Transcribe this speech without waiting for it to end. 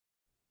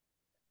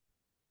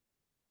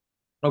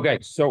Okay,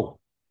 so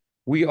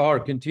we are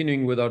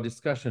continuing with our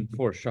discussion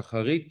for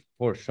Shacharit,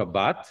 for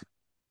Shabbat.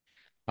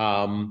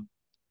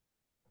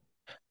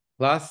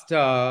 Last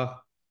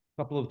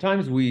couple of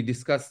times we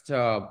discussed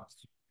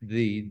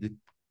the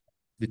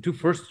two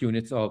first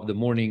units of the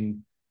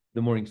morning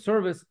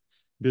service,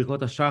 Birkot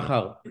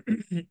HaShachar,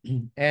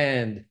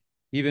 and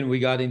even we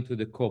got into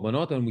the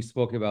Korbanot and we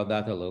spoke about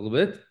that a little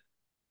bit.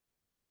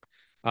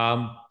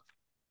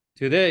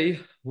 Today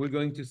we're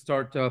going to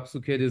start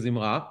Pesukei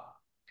Dezimra.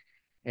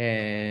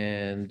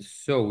 And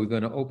so we're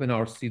going to open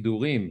our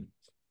Sidurim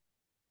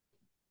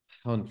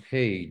on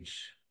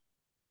page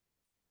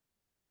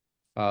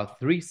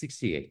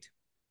 368.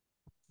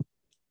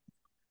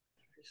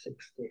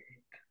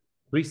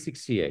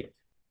 368.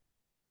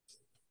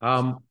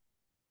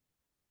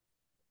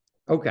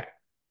 Okay.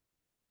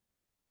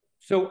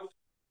 So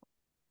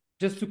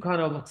just to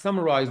kind of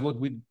summarize what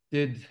we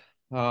did,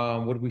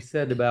 what we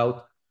said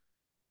about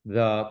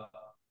the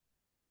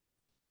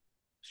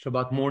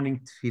Shabbat morning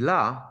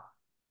tefillah,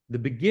 the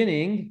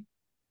beginning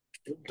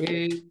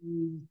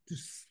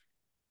is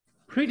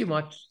pretty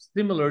much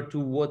similar to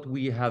what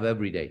we have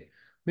every day,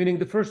 meaning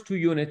the first two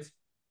units,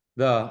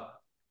 the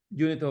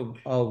unit of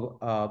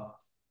Birkot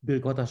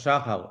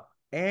HaShachar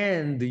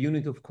and the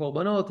unit of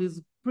Korbanot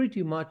is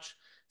pretty much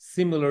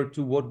similar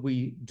to what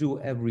we do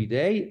every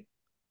day.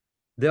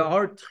 There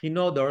are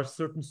tchinot, there are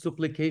certain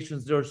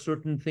supplications, there are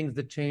certain things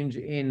that change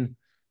in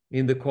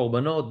the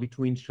Korbanot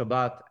between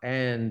Shabbat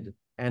and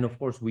of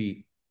course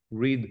we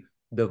read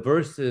the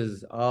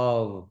verses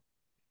of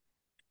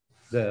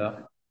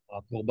the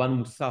Korban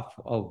Musaf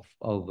of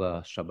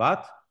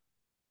Shabbat.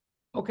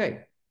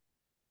 Okay.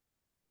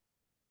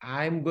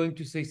 I'm going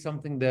to say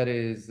something that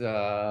is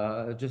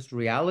just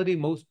reality.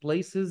 Most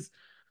places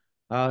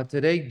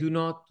today do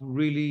not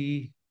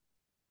really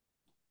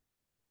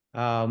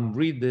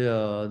read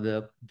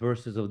the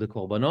verses of the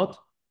Korbanot.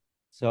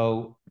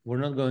 So we're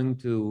not going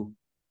to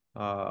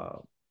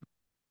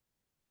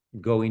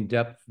go in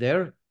depth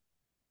there.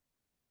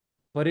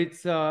 But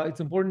it's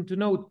important to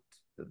note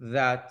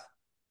that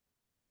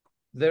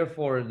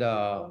therefore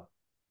the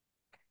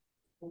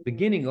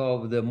beginning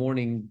of the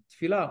morning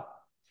tefillah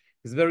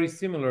is very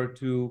similar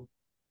to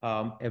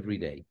every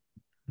day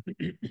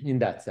in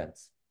that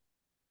sense.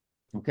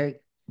 Okay,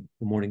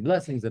 the morning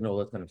blessings and all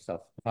that kind of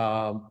stuff.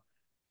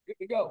 Here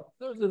we go.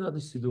 There's another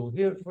siddur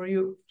here for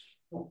you.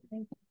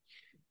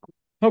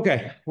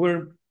 Okay,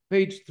 we're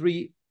page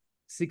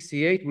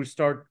 368. We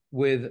start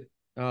with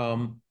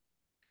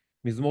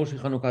Mizmor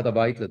Chanukat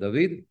Habayit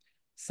LeDavid,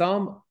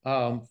 Psalm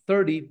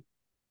 30,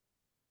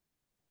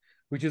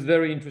 which is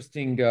very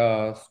interesting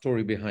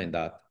story behind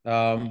that.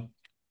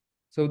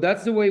 So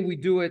that's the way we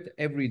do it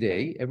every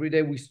day. Every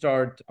day we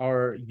start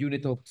our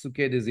unit of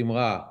Pesukei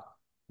Dezimra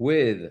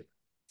with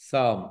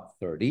Psalm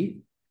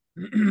 30.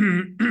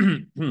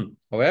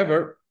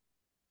 However,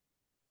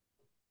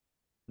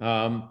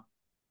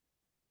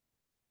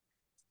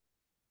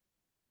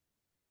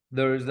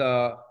 there's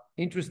a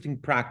interesting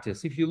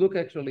practice. If you look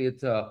actually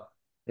at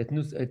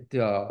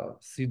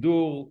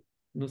Sidur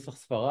Nusach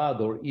Sfarad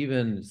or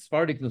even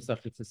Sephardic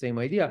Nusach, it's the same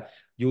idea.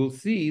 You will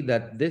see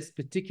that this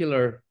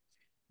particular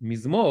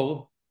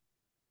Mizmor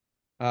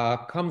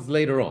comes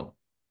later on.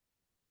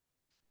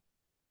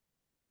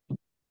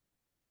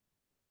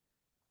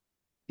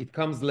 It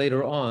comes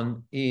later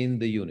on in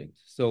the unit.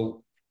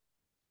 So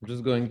I'm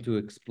just going to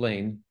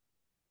explain.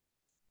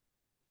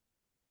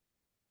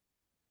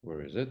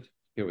 Where is it?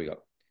 Here we go.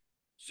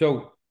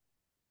 So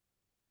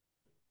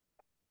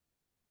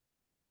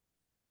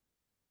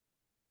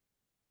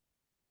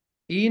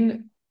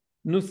in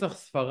Nusach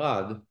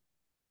Sfarad,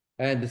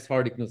 and the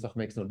Sephardic Nusach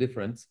makes no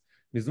difference,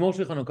 Mizmor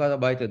Chanukat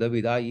Habayit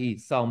LeDavid, i.e.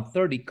 Psalm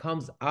 30,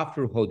 comes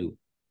after Hodu.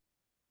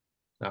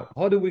 Now,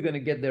 Hodu we're going to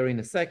get there in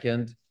a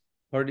second.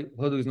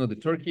 Hodu is not the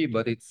Turkey,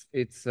 but it's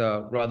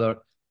rather,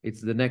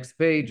 it's the next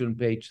page on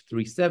page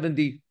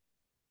 370.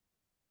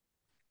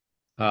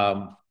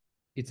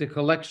 It's a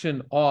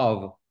collection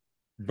of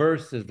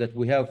verses that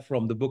we have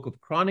from the book of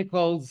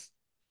Chronicles.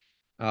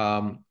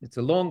 It's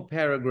a long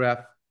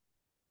paragraph.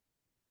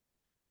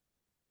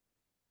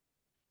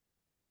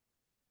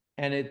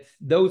 And it's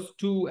those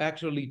two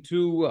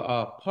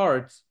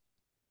parts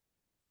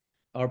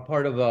are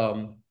part of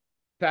a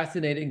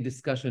fascinating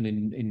discussion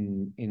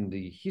in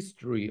the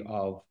history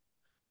of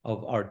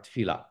our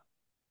tefillah.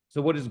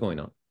 So what is going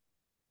on?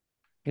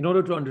 In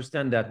order to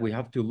understand that, we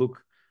have to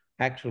look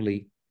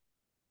actually,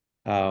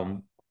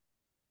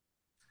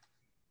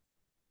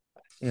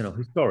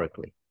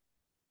 historically.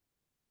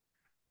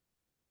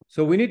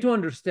 So we need to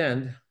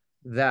understand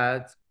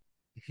that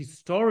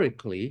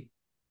historically,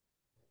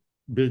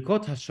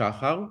 Birkot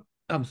HaShachar,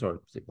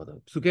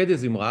 Pesukei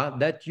Dezimra,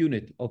 that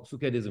unit of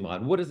Pesukei Dezimra.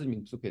 And what does it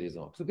mean, Pesukei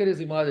Dezimra? Pesukei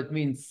Dezimra, that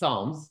means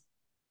Psalms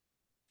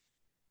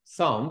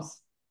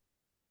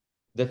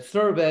that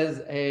serve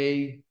as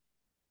a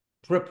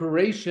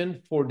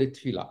preparation for the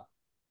tefillah.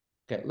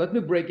 Okay, let me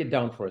break it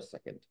down for a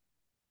second.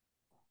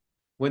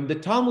 When the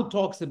Talmud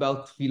talks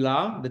about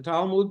tefillah, the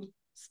Talmud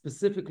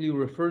specifically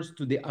refers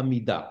to the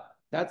Amidah.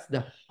 That's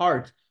the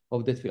heart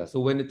of the tefillah. So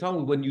when the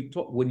Talmud,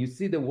 when you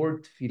see the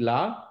word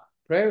tefillah,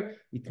 prayer,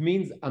 it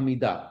means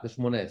amidah, the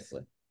Shmona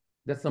Esrei.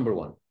 That's number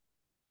one.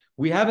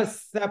 We have a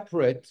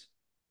separate,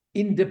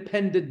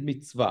 independent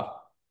mitzvah,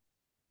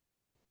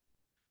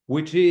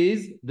 which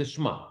is the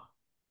Shema.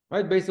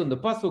 Right? Based on the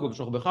pasuk of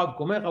Shoch B'chav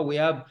Komecha, we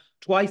have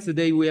twice a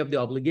day, we have the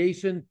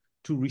obligation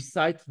to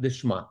recite the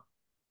Shema.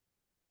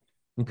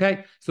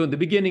 Okay, so in the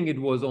beginning, it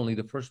was only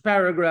the first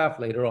paragraph.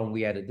 Later on,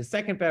 we added the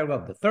second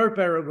paragraph, the third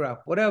paragraph,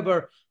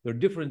 whatever. The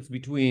difference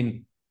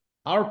between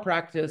our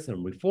practice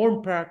and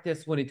Reform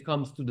practice when it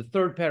comes to the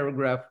third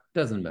paragraph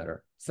doesn't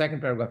matter. Second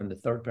paragraph and the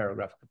third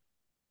paragraph.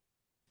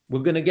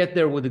 We're going to get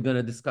there. We're going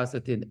to discuss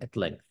it at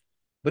length.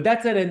 But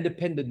that's an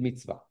independent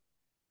mitzvah,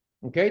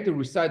 okay, to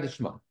recite the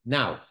Shema.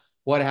 Now,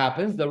 what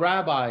happens? The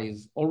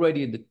rabbis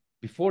already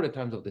before the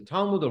times of the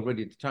Talmud,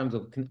 already at the times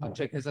of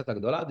Knesset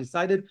HaGedolah,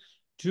 decided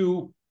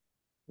to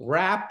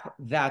wrap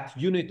that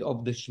unit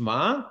of the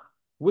Shema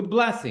with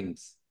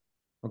blessings.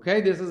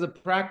 Okay, this is a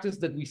practice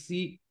that we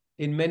see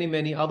in many,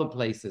 many other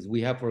places.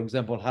 We have, for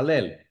example,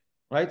 Hallel,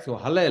 right? So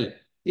Hallel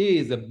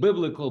is a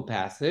biblical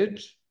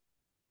passages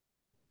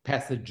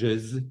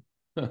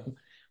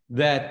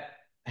that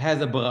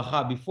has a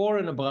bracha before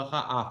and a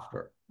bracha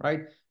after,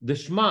 right? The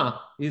Shema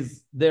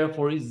is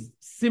therefore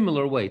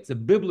similar way. It's a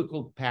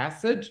biblical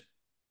passage.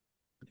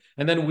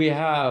 And then we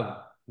have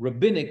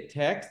rabbinic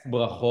text,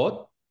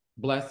 brachot,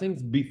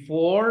 blessings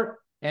before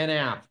and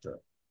after,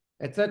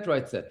 etc.,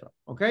 etc.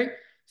 Okay,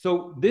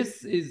 so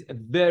this is a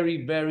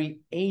very,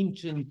 very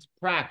ancient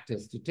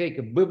practice to take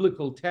a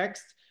biblical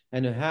text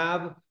and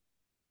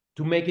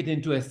to make it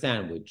into a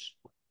sandwich.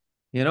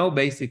 You know,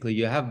 basically,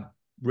 you have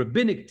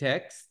rabbinic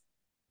text,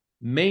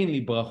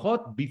 mainly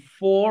brachot,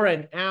 before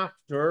and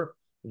after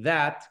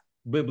that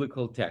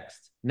biblical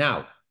text.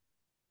 Now,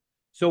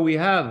 so we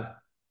have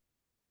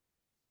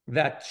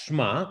that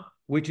Shema,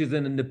 which is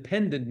an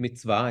independent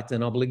mitzvah. It's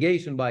an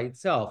obligation by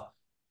itself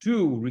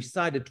to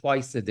recite it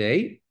twice a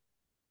day.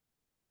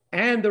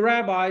 And the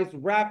rabbis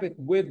wrap it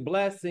with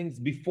blessings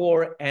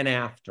before and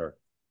after.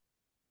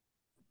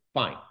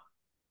 Fine.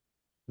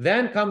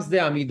 Then comes the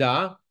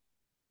Amidah,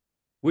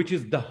 which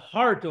is the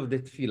heart of the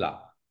tefillah,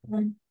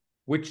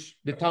 which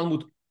the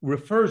Talmud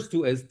refers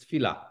to as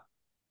tefillah.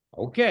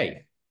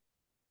 Okay.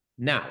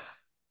 Now,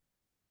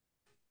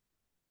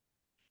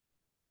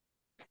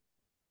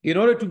 in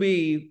order to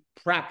be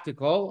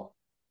practical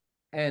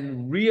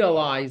and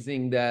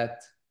realizing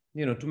that,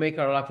 you know, to make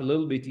our life a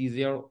little bit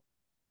easier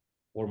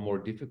or more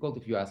difficult,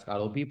 if you ask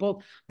other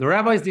people, the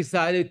rabbis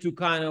decided to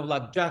kind of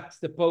like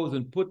juxtapose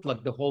and put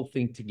like the whole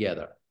thing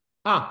together.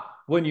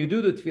 When you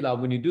do the tefillah,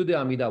 when you do the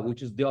Amidah,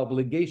 which is the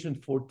obligation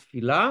for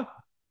tefillah,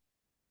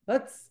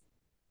 let's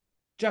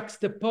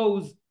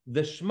juxtapose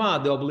the Shema,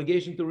 the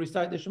obligation to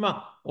recite the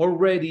Shema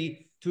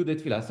already to the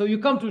tefillah. So you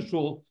come to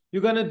shul,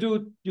 you're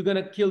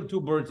gonna kill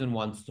two birds in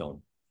one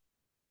stone.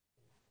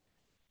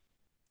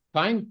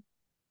 Fine?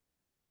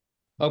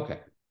 Okay.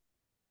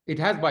 It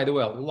has, by the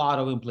way, a lot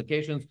of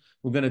implications.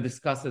 We're going to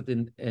discuss it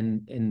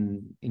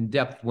in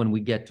depth when we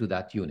get to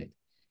that unit.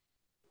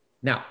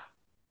 Now,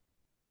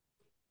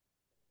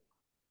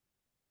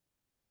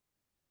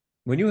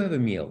 when you have a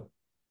meal,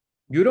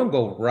 you don't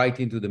go right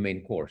into the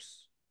main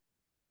course.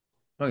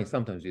 I mean,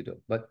 sometimes you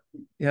do, but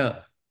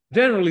yeah,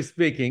 generally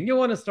speaking, you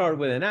want to start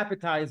with an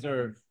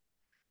appetizer.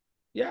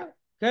 Yeah,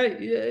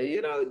 okay,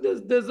 you know,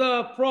 there's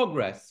a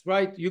progress,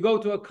 right? You go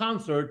to a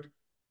concert,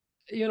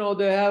 you know,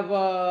 they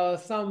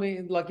have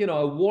something like, you know,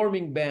 a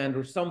warming band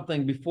or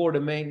something before the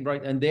main,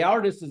 right? And the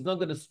artist is not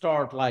going to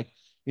start like,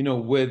 you know,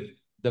 with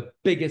the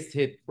biggest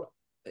hit.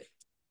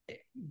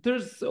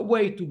 There's a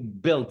way to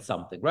build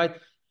something, right?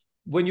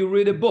 When you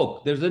read a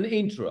book, there's an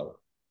intro,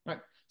 right?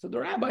 So the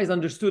rabbis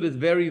understood it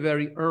very,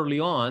 very early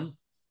on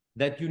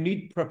that you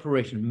need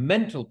preparation,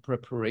 mental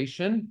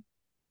preparation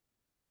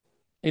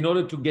in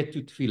order to get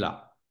to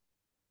tefillah.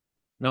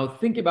 Now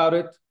think about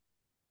it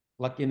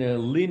like in a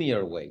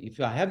linear way. If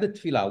I have the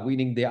tefillah,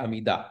 meaning the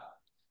Amidah,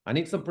 I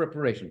need some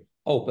preparation.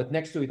 Oh, but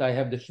next to it, I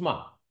have the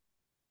Shema.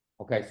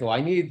 Okay, so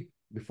I need,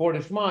 before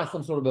the Shema,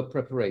 some sort of a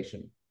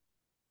preparation,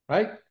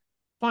 right?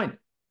 Fine.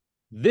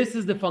 This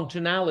is the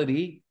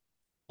functionality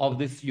of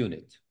this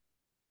unit.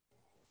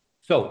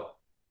 So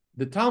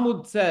the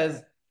Talmud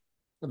says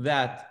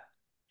that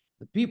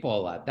the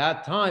people at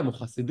that time,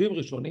 Chasidim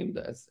Rishonim,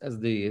 as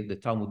the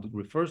Talmud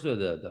refers to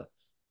the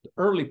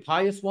early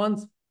pious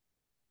ones,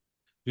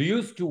 they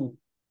used to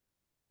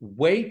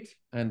wait,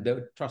 and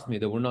trust me,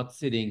 they were not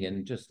sitting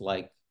and just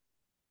like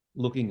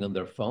looking on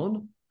their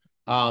phone.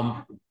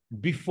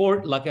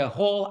 Before, like a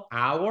whole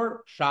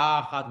hour,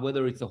 sha'achat,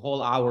 whether it's a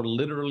whole hour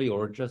literally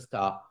or just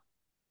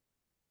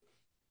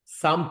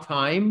some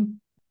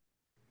time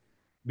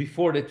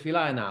before the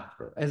tefillah and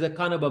after, as a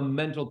kind of a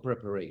mental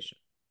preparation.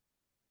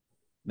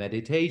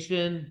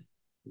 Meditation,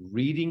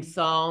 reading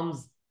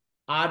Psalms,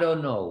 I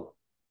don't know,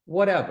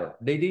 whatever.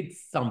 They did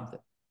something.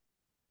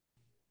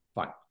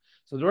 Fine.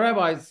 So the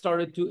rabbis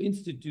started to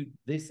institute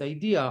this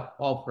idea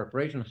of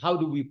preparation. How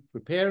do we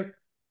prepare?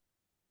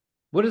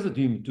 What does it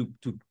mean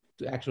to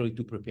actually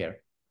prepare?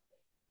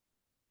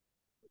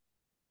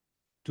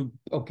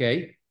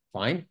 Okay,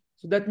 fine.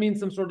 So that means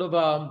some sort of,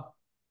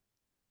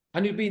 I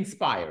need to be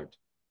inspired.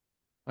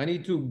 I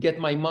need to get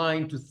my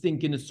mind to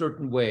think in a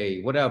certain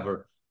way,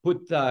 whatever.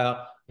 Put,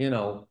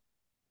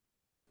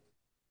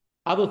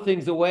 other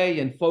things away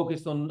and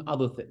focus on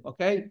other things,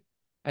 okay?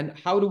 And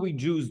how do we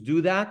Jews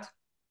do that?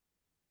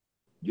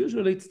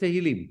 Usually it's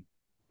Tehillim.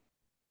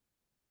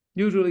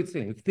 Usually it's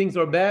Tehillim. If things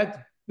are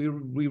bad, we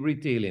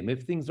read Tehillim.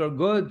 If things are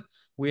good,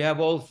 we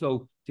have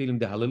also Tehillim,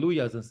 the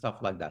Hallelujahs and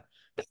stuff like that.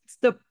 That's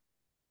the,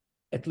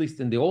 at least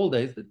in the old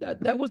days,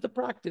 that was the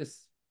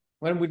practice.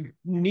 When we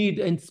need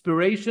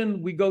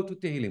inspiration, we go to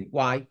Tehillim.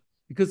 Why?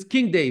 Because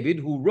King David,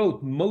 who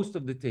wrote most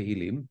of the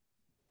Tehillim,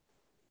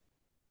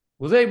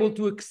 was able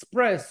to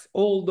express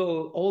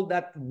all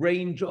that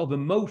range of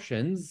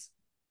emotions.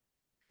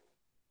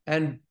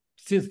 And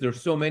since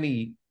there's so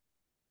many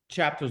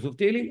chapters of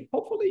Tehillim,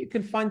 hopefully you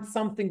can find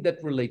something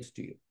that relates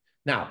to you.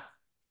 Now,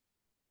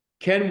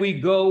 can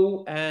we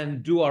go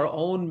and do our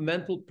own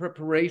mental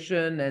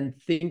preparation and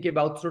think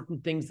about certain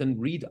things and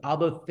read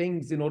other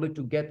things in order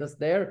to get us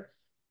there?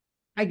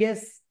 I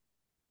guess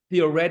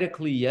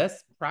theoretically,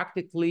 yes.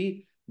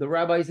 Practically, the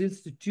rabbis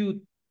institute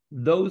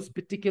those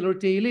particular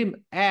Tehillim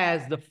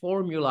as the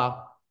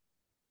formula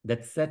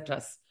that set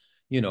us,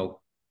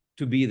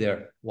 to be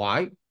there.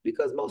 Why?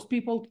 Because most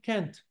people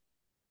can't.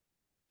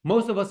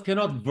 Most of us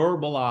cannot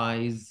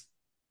verbalize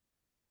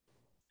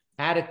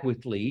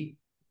adequately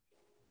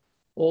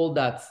all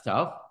that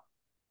stuff.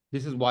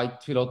 This is why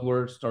tefillot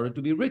were started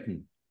to be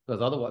written,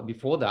 because otherwise,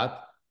 before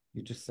that,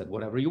 you just said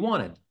whatever you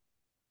wanted,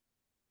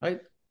 right?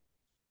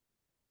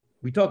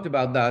 We talked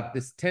about that,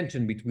 this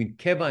tension between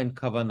keva and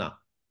kavana,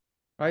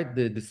 right?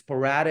 The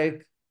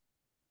sporadic,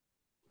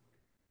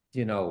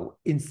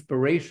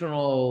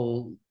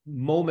 inspirational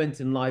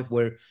moments in life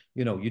where,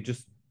 you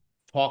just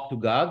talk to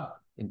God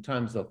in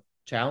times of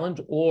challenge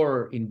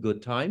or in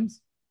good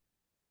times,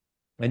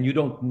 and you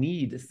don't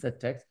need a set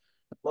text.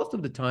 But most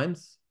of the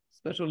times,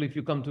 especially if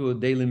you come to a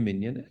daily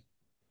minyan,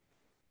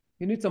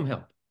 you need some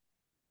help.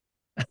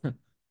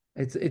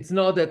 It's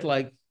not that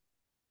like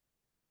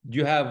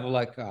you have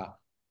like a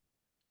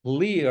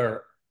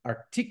clear,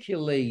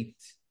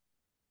 articulate,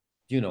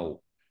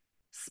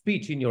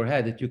 speech in your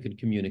head that you can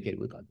communicate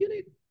with God.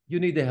 You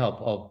need the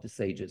help of the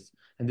sages.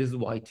 And this is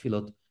why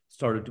tefillot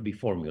started to be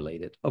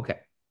formulated. Okay.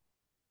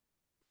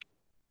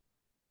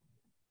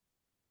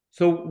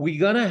 So we're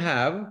going to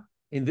have,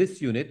 in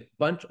this unit, a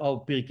bunch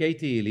of Pirkei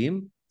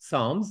Tehillim,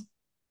 Psalms,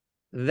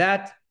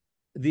 that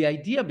the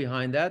idea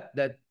behind that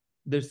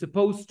they're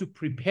supposed to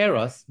prepare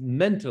us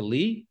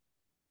mentally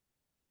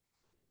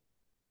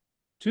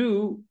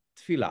to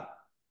tefillah.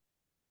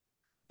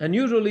 And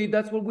usually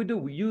that's what we do.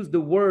 We use the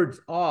words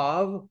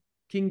of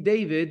King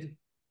David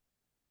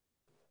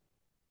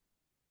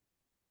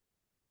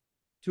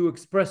to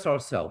express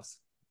ourselves.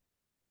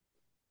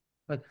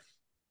 But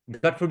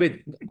God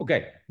forbid.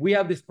 Okay, we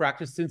have this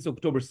practice since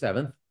October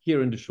 7th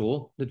here in the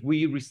shul that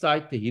we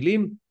recite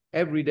Tehillim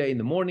every day in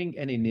the morning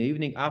and in the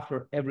evening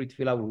after every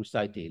tefillah we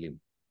recite Tehillim.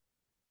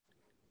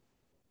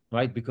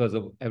 Right? Because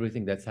of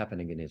everything that's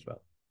happening in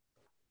Israel.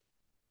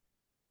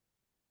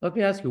 Let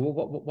me ask you,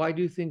 why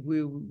do you think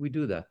we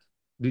do that?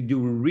 Do you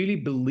really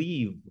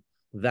believe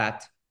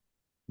that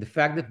the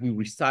fact that we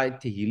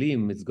recite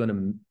Tehillim is going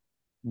to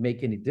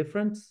make any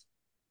difference?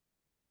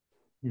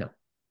 No,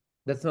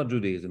 that's not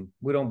Judaism.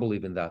 We don't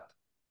believe in that.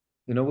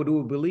 You know what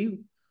do we believe?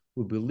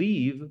 We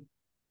believe,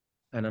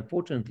 and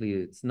unfortunately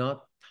it's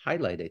not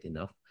highlighted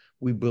enough,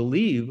 we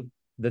believe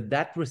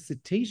that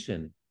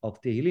recitation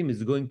of Tehillim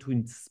is going to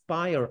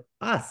inspire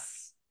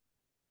us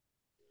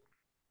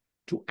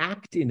to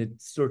act in a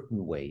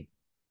certain way.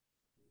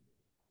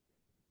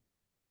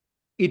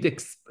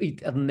 It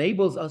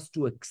enables us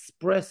to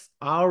express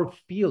our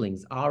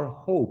feelings, our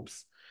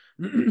hopes,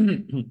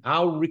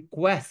 our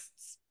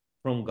requests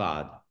from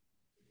God.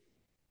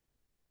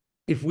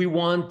 If we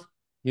want,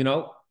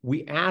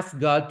 we ask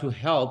God to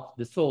help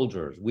the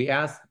soldiers. We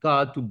ask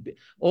God to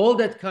all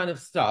that kind of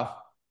stuff.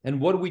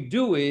 And what we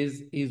do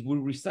is we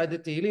recite the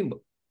Tehillim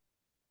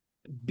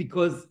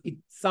because it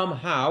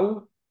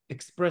somehow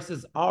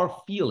expresses our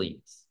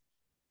feelings.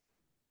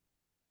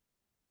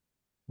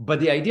 But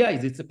the idea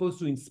is it's supposed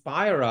to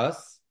inspire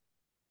us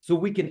so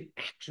we can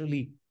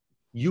actually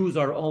use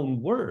our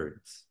own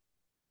words.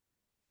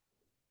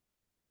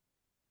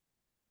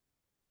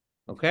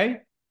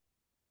 Okay?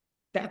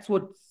 That's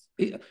what,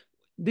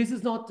 this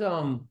is not,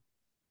 some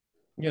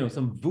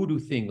voodoo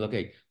thing.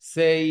 Okay,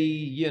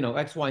 say,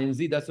 X, Y, and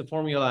Z, that's the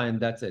formula and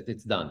that's it,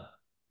 it's done.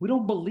 We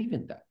don't believe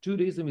in that.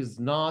 Judaism is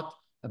not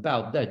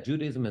about that.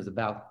 Judaism is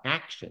about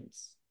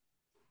actions.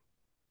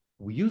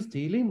 We use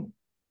Tehillim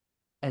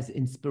as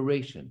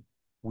inspiration.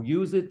 We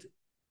use it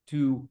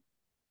to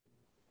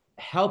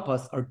help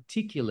us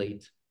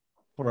articulate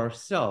for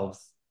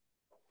ourselves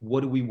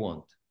what do we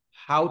want,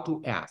 how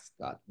to ask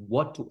God,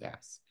 what to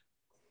ask.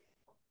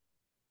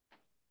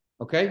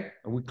 Okay,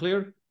 are we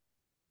clear?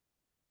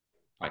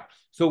 Right.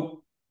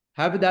 So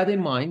have that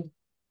in mind.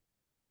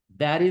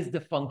 That is the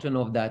function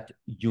of that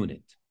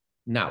unit.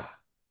 Now,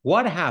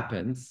 what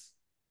happens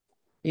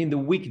in the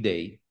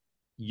weekday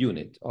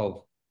unit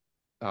of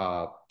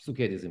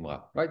Pesukei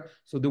Dezimra, right?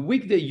 So the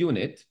weekday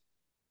unit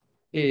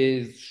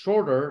is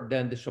shorter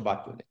than the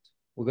Shabbat unit.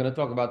 We're going to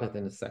talk about that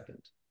in a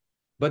second.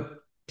 But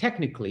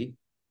technically,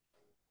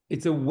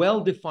 it's a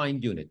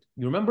well-defined unit.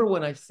 You remember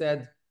when I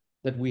said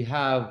that we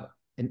have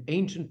an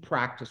ancient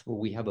practice where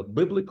we have a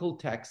biblical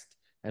text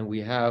and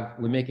we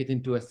make it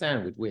into a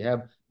sandwich. We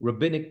have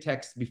rabbinic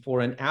text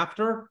before and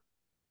after.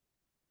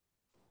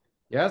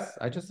 Yes,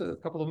 I just said a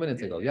couple of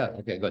minutes ago. Yeah,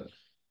 okay, good.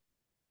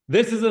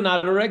 This is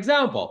another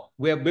example.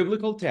 We have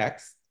biblical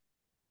text,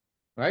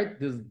 right?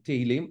 This is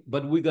Tehillim,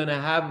 but we're going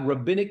to have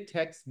rabbinic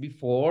text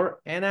before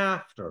and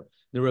after.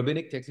 The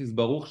rabbinic text is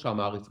Baruch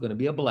Shamar. It's going to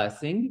be a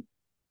blessing.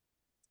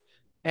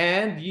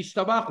 And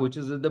Yishtabach, which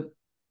is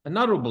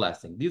another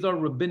blessing. These are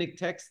rabbinic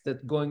texts that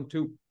are going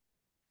to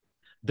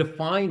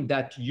define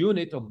that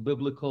unit of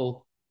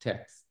biblical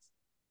texts.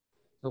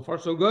 So far,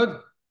 so good?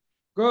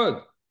 Good.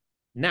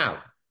 Now,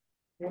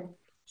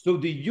 so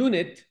the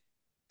unit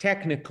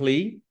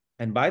technically,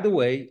 and by the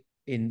way,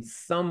 in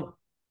some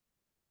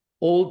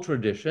old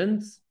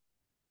traditions,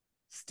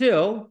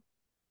 still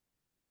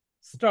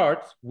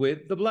starts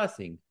with the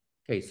blessing.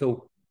 Okay,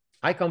 so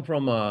I come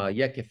from a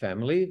Yeke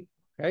family,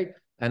 okay?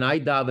 And I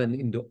daven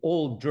in the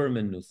old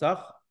German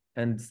Nusach,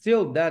 and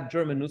still that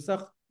German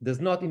Nusach does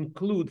not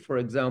include, for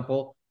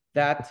example,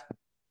 that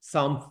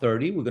Psalm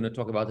 30, we're going to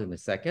talk about it in a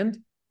second,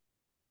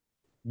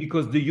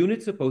 because the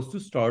unit's supposed to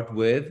start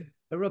with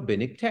a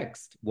rabbinic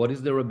text. What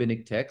is the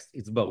rabbinic text?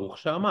 It's Baruch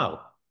Shamar.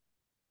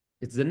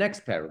 It's the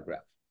next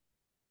paragraph.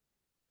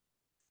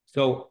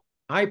 So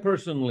I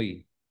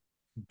personally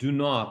do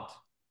not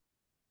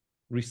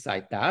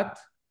recite that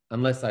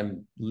unless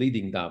I'm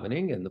leading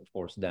davening, and of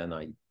course, then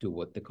I do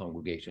what the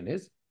congregation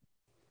is.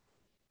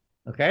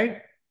 Okay?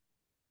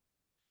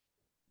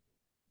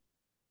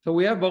 So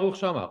we have Baruch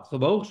Shamar. So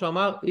Baruch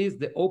Shamar is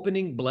the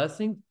opening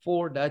blessing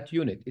for that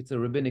unit. It's a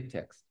rabbinic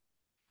text.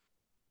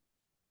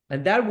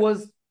 And that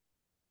was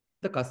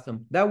the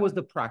custom. That was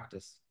the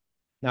practice.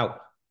 Now,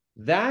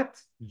 that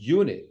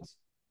unit,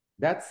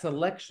 that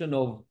selection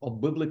of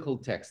biblical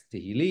text,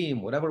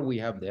 Tehillim, whatever we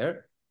have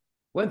there,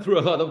 went through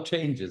a lot of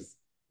changes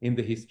in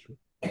the history.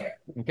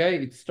 Okay,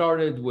 it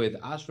started with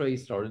Ashrei,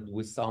 started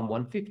with Psalm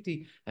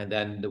 150, and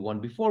then the one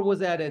before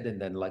was added, and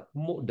then like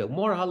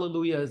more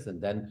hallelujahs, and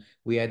then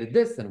we added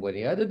this, and when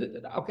he added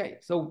it, okay,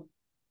 so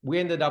we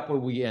ended up where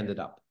we ended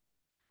up.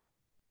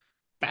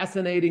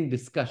 Fascinating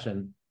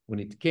discussion when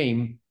it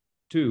came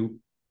to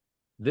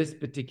this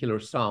particular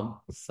Psalm,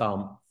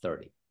 Psalm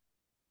 30.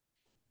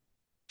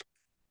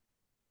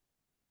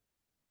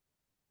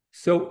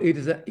 So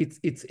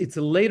it's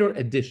a later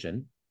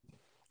addition.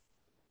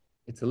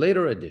 It's a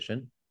later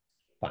addition.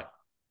 Fine.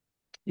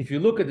 If you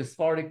look at the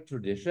Sephardic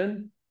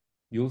tradition,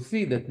 you'll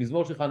see that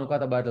Mizmor Shel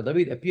Chanukat Habayit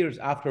David appears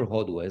after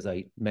Hodu, as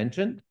I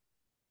mentioned.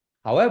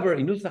 However,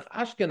 in Nusach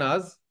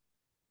Ashkenaz,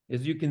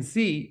 as you can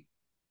see,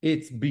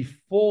 it's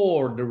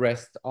before the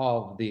rest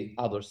of the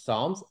other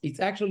Psalms.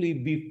 It's actually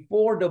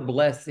before the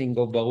blessing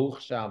of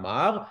Baruch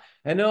Shamar.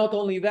 And not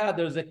only that,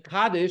 there's a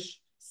Kaddish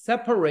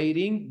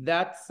separating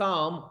that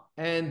Psalm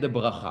and the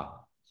Bracha.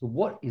 So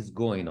what is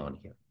going on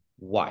here?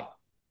 Why?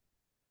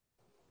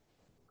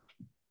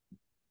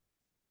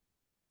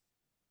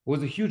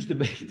 Was a huge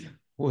debate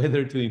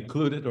whether to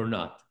include it or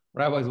not.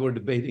 Rabbis were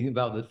debating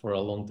about it for a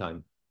long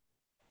time.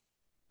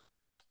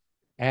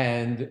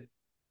 And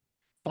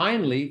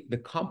finally, the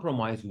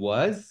compromise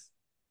was,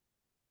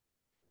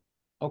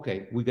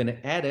 okay, we're going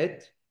to add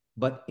it,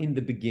 but in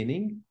the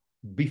beginning,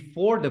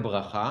 before the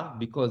bracha,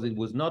 because it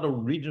was not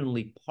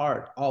originally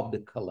part of the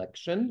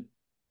collection.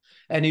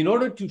 And in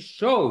order to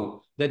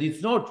show that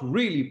it's not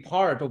really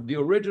part of the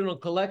original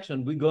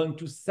collection, we're going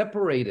to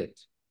separate it.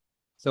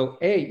 So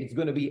A, it's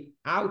going to be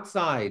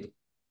outside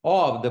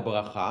of the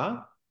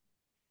bracha.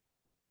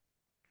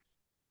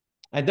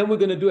 And then we're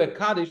going to do a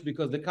Kaddish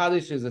because the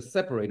Kaddish is a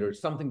separator,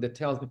 something that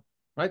tells me,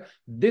 right?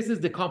 This is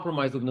the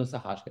compromise of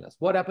Nusach Ashkenaz.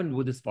 What happened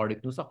with the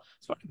Sephardic Nusach?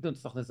 Sephardic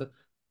Nusach said,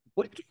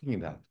 what are you talking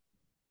about?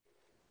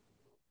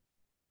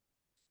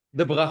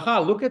 The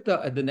bracha, look at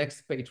the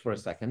next page for a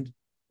second.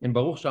 In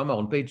Baruch Shamar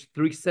on page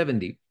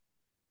 370.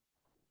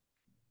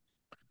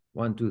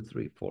 1, 2,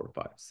 3, 4,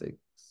 5, 6,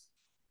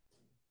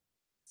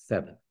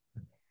 7.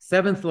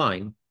 Seventh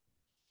line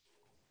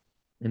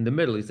in the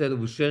middle, he said,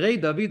 V'sherei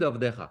David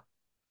avdecha.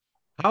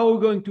 How are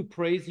we going to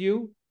praise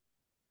you?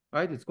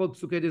 Right? It's called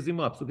Pesukei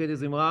Dezimra. Pesukei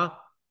Dezimra,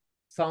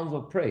 songs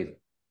of praise.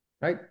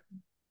 Right?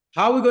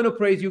 How are we going to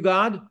praise you,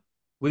 God?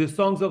 With the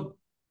songs of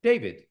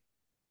David.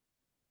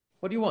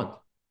 What do you want?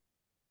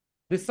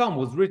 This psalm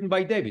was written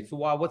by David. So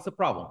what's the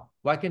problem?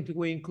 Why can't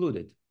we include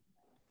it?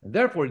 And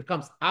therefore, it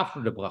comes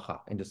after the bracha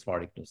in the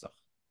Sephardic Nusach.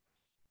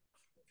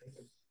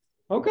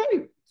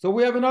 Okay, so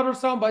we have another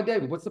psalm by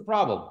David. What's the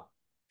problem?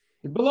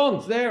 It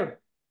belongs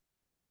there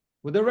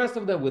with the rest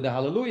of them, with the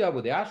Hallelujah,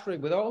 with the Ashrei,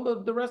 with all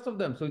the rest of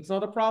them. So it's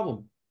not a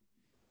problem.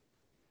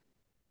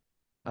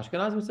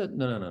 Ashkenazim said,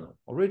 no.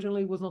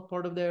 Originally, it was not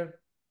part of there.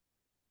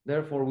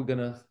 Therefore, we're going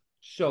to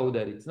show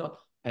that it's not.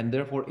 And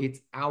therefore, it's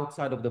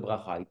outside of the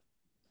bracha.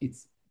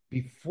 It's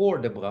before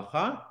the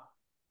bracha.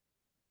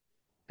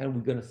 and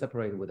we're going to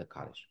separate it with a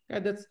Kaddish. Okay,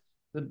 that's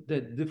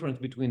the difference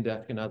between the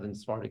Ashkenaz and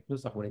Sephardic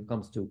Nusach when it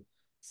comes to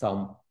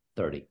Psalm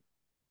 30.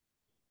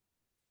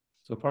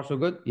 So far, so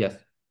good? Yes.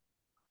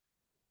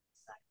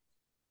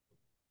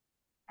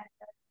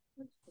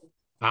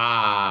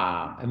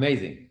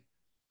 Amazing.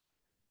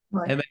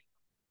 Amazing.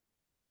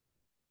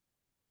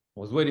 I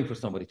was waiting for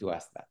somebody to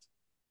ask that.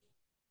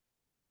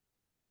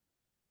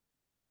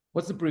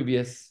 What's the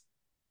previous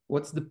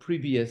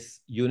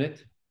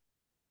unit?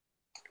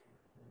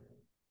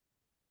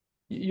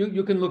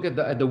 You can look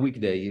at the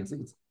weekday. It's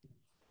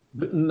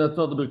not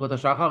the Birkot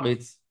HaShachar,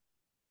 it's,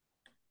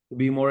 to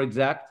be more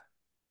exact.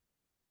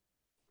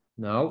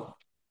 No.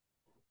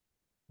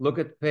 Look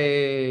at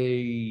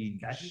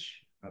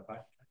page.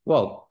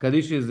 Well,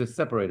 Kaddish is a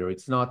separator.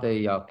 It's not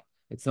a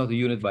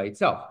unit by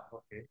itself.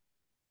 Okay.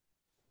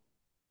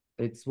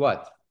 It's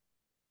what?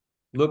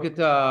 Look at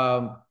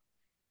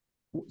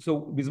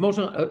so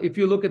if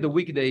you look at the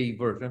weekday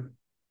version,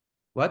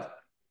 what?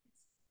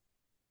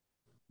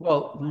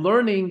 Well,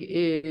 learning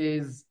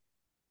is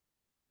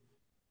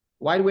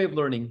wide way of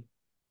learning.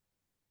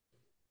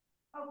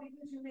 Oh,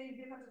 because you made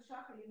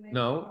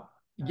no.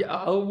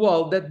 Yeah.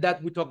 Well,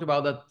 that we talked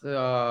about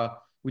that.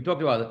 We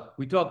talked about it.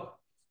 We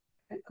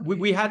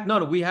have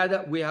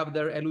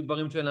there Elu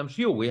Dvarim She'enam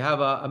Shiur. We have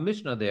a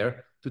Mishnah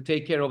there to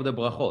take care of the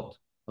brachot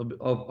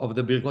of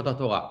the Birkot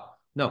HaTorah.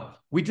 No,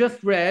 we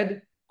just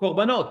read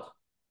korbanot.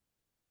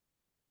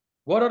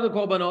 What are the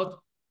korbanot?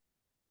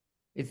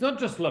 It's not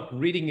just like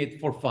reading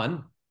it for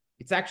fun.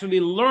 It's actually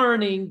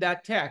learning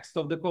that text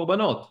of the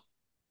korbanot.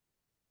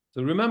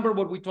 So remember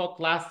what we taught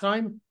last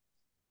time?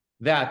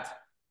 That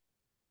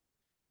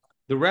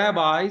the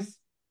rabbis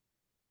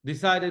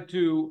decided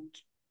to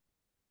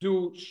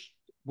do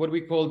what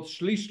we called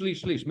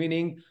shlish,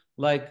 meaning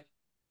like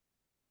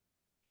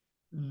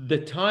the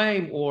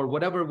time or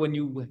whatever when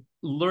you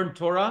learn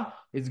Torah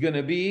is going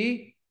to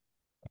be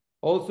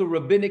also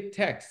rabbinic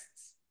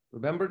texts.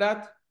 Remember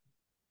that?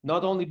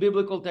 Not only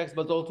biblical texts,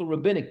 but also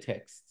rabbinic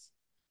texts.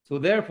 So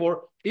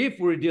therefore, if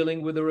we're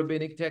dealing with the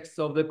rabbinic texts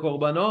of the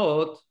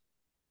korbanot,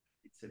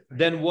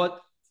 then what?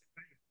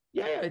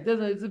 Yeah, it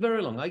doesn't. It's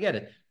very long. I get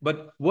it.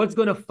 But what's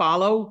going to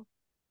follow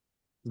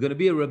is going to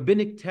be a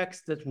rabbinic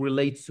text that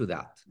relates to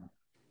that.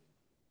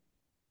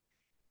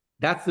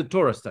 That's the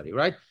Torah study,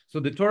 right? So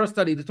the Torah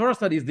study is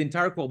the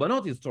entire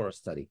korbanot is Torah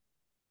study,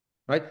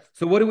 right?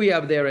 So what do we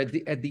have there at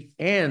the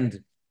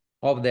end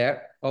of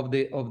the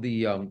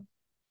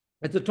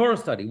it's a Torah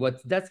study.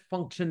 That's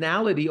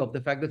functionality of the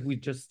fact that we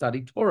just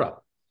studied Torah.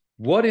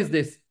 What is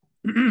this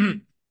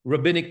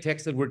rabbinic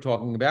text that we're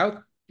talking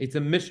about? It's a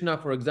Mishnah,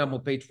 for example,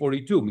 page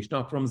 42,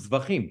 Mishnah from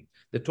Zvachim,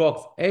 that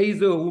talks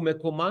Eizehu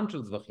mekoman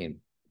shel Zvachim,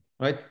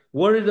 right?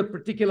 What is the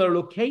particular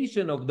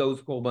location of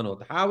those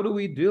korbanot? How do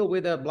we deal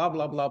with that? Blah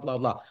blah blah blah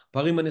blah.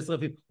 Parim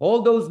v'nisrafim.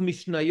 All those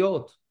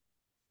Mishnayot,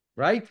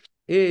 right?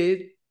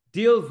 It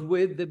deals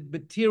with the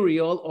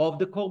material of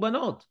the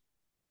korbanot.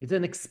 It's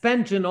an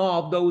expansion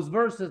of those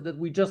verses that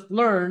we just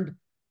learned,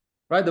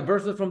 right? The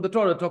verses from the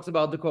Torah talks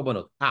about the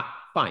korbanot.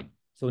 Fine.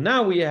 So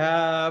now we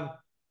have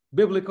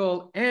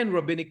biblical and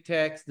rabbinic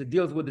text that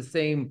deals with the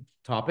same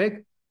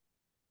topic.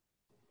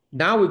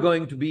 Now we're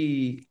going to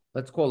be,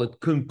 let's call it,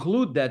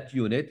 conclude that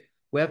unit.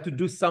 We have to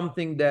do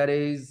something that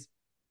is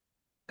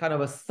kind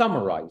of a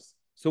summarize.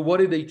 So what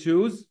did they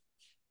choose?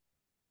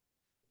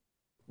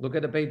 Look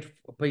at the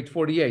page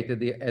 48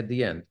 at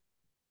the end.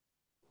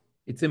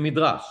 It's a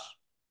midrash.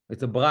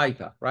 It's a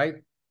braita,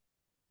 right?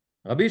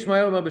 Rabbi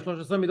Ishmael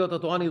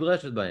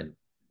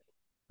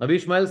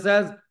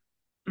says,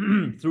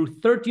 through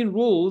 13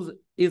 rules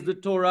is the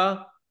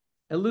Torah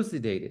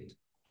elucidated.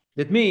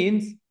 That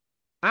means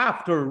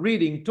after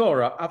reading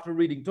Torah, after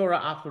reading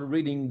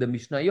the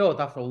Mishnayot,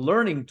 after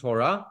learning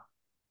Torah,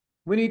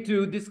 we need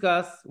to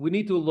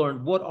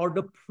learn what are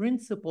the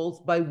principles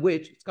by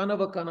which, it's kind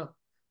of a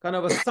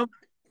sum.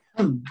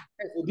 So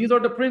these are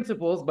the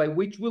principles by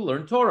which we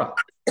learn Torah.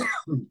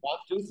 1,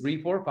 2,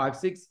 3, 4, 5,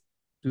 6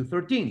 to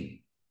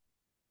 13.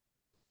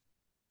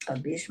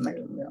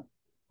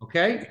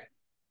 Okay.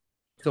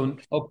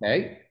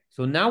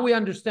 So now we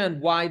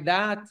understand why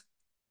that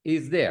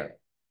is there.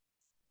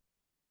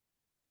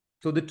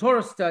 So the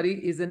Torah study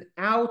is an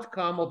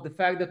outcome of the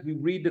fact that we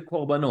read the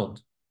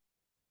korbanot.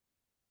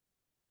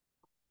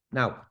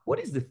 Now, what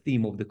is the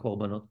theme of the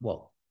korbanot?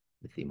 Well,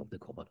 the theme of the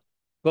korbanot.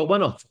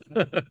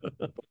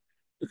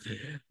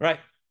 Right.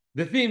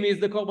 The theme is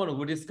the korbanot.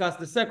 We discuss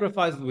the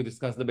sacrifices, we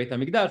discuss the Beit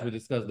HaMikdash, we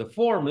discuss the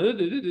form,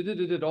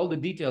 all the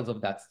details of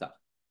that stuff,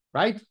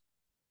 right?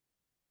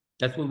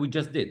 That's what we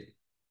just did.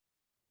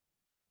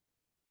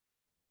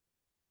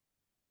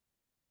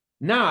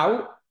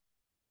 Now,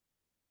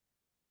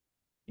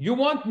 you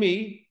want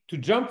me to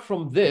jump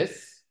from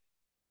this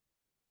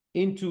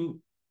into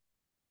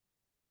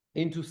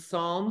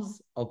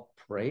Psalms of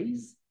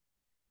praise?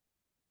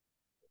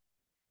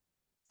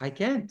 I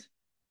can't.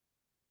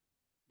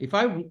 If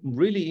I'm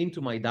really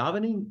into my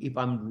davening, if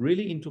I'm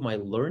really into my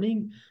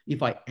learning,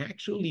 if I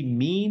actually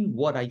mean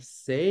what I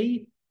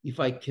say, if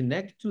I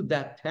connect to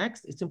that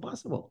text, it's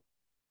impossible.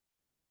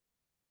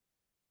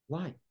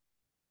 Why?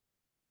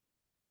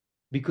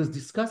 Because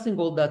discussing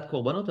all that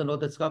korbanot and all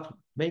that stuff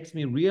makes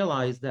me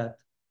realize that,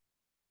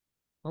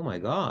 oh my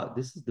God,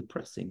 this is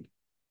depressing.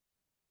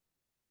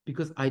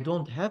 Because I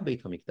don't have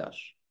Beit HaMikdash.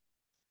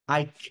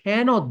 I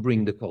cannot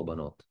bring the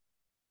korbanot.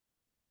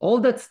 All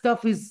that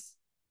stuff is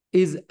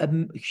a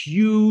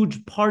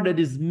huge part that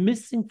is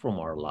missing from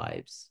our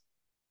lives.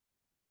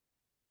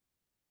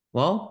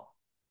 Well,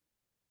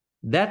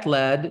 that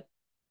led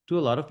to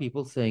a lot of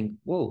people saying,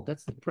 whoa,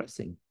 that's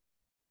depressing.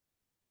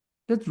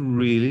 That's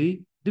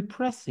really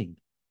depressing.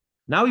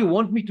 Now you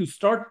want me to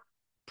start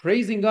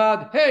praising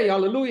God? Hey,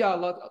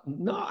 hallelujah.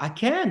 No, I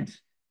can't.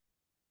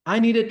 I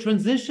need a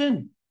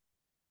transition.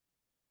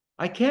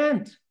 I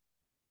can't.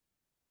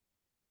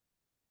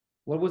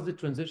 What was the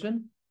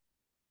transition?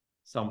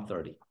 Psalm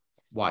 30.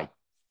 Why?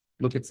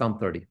 Look at Psalm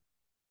 30.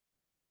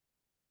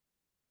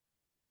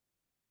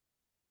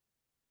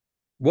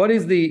 What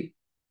is the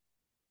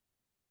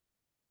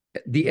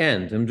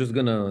end? I'm just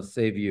going to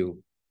save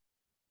you.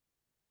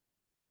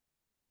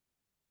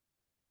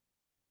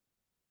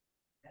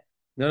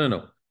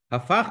 No.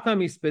 Hafachta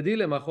mispedi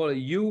lemachol.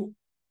 You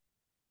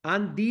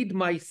undid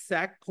my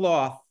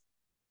sackcloth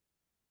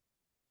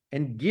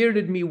and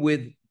girded me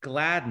with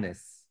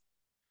gladness,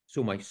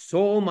 so my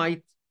soul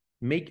might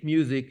make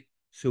music,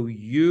 so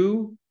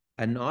you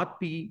and not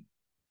be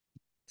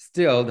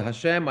stilled.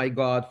 Hashem, my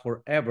God,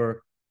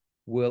 forever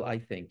will I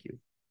thank you.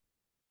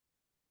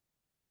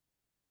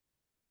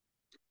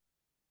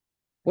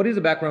 What is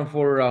the background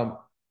for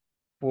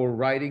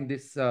writing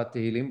this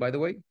Tehillim, by the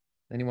way?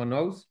 Anyone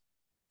knows?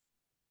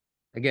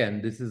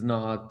 Again, this is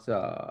not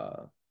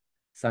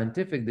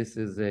scientific. This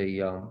is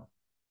the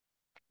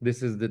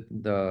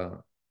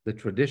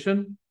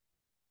tradition.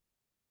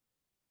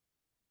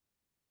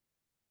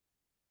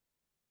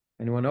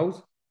 Anyone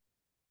knows?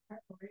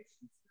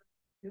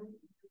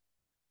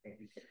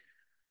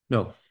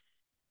 No.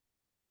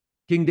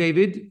 King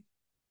David.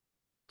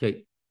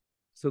 Okay,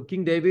 so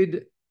King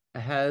David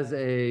has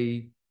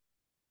a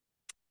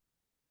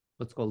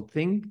what's called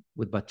thing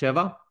with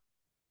Bathsheba.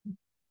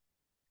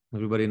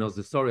 Everybody knows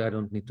the story. I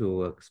don't need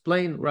to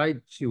explain, right?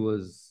 She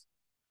was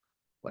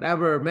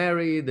whatever,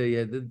 married,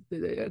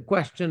 the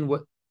question,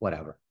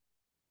 whatever.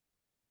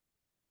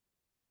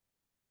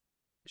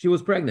 She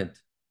was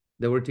pregnant.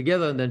 They were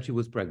together and then she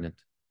was pregnant.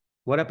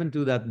 What happened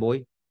to that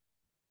boy?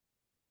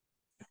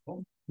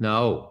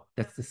 No,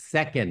 that's the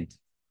second.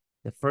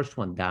 The first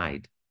one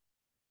died.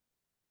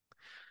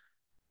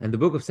 And the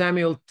book of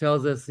Samuel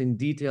tells us in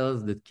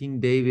details that King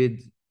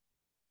David,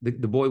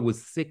 the boy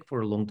was sick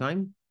for a long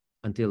time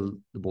until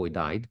the boy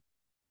died.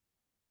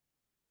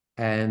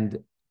 And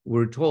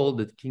we're told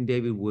that King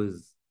David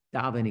was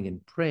davening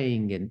and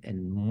praying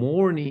and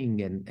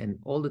mourning and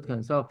all that kind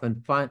of stuff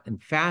and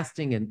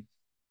fasting and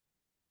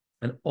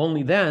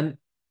only then,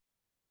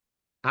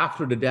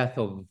 after the death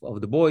of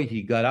the boy,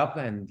 he got up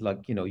and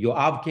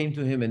Yoav came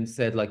to him and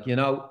said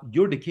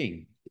you're the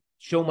king.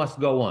 Show must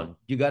go on.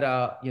 You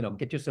gotta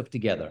get yourself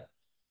together,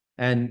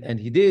 and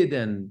he did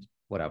and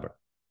whatever.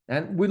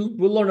 And we'll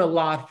learn a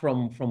lot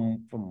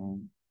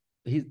from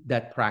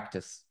that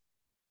practice.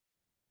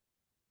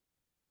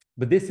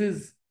 But this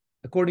is,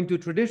 according to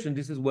tradition,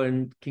 this is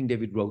when King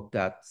David wrote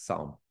that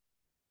psalm.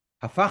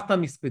 Hafachta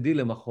mispedi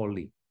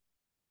lemacholi.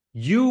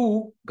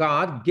 You,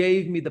 God,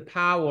 gave me the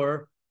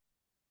power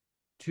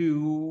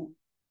to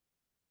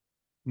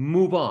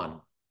move on.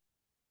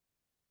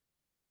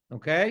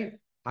 Okay?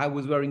 I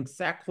was wearing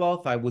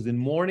sackcloth. I was in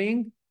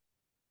mourning.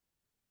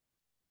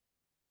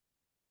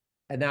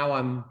 And now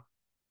I'm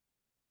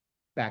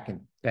back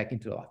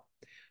into life.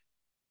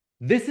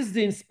 This is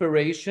the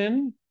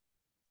inspiration,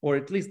 or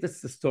at least that's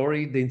the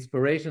story, the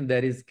inspiration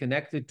that is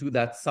connected to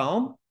that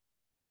psalm.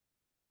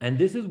 And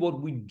this is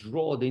what we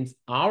draw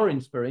our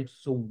inspiration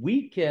so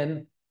we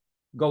can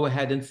go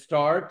ahead and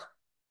start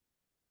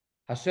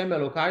Hashem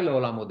Elokai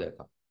le'olam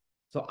odeka.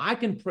 So I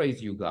can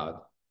praise you, God.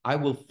 I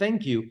will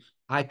thank you.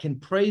 I can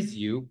praise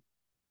you.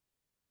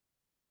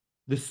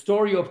 The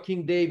story of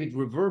King David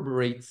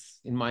reverberates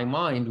in my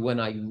mind when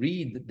I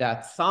read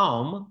that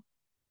psalm.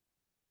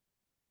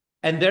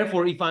 And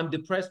therefore, if I'm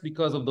depressed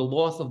because of the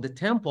loss of the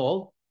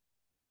temple,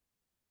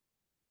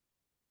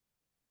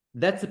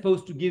 that's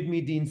supposed to give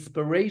me the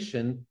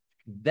inspiration.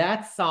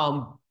 That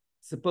psalm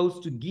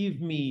supposed to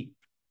give me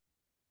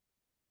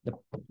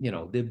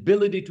the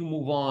ability to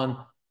move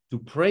on, to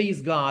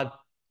praise God.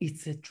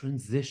 It's a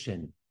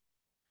transition.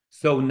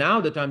 So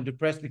now that I'm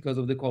depressed because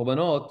of the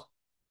korbanot,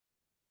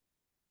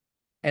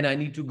 and I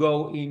need to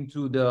go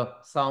into the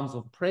Psalms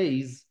of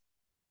praise,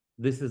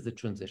 this is the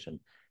transition.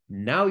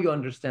 Now you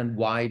understand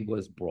why it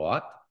was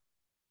brought,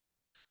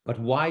 but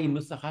why in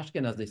Nusach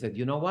Ashkenaz they said,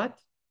 you know what?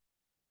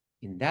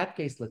 In that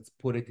case, let's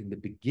put it in the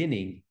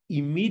beginning,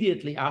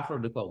 immediately after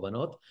the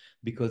korbanot,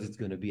 because it's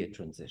going to be a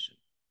transition.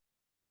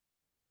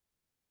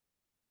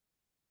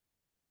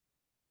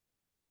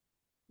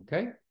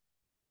 Okay?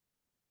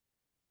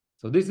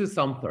 So this is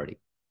Psalm 30.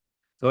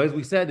 So as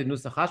we said in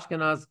Nusach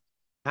Ashkenaz,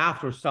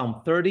 after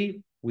Psalm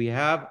 30, we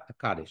have a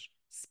Kaddish.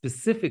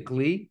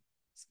 Specifically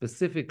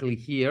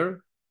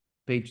here,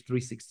 page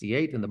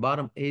 368 in the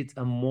bottom, it's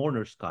a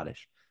mourner's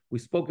Kaddish. We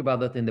spoke about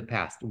that in the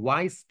past.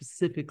 Why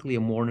specifically a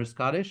mourner's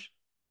Kaddish?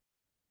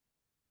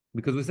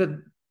 Because we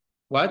said,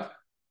 what?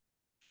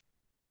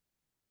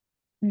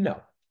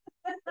 No.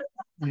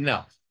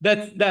 No.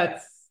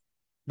 That's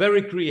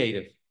very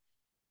creative.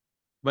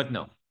 But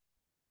no.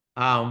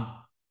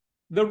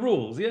 The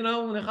rules, in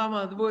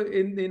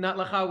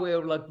Halacha we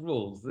have like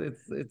rules.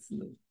 It's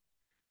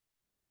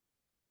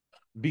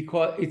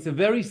because it's a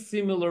very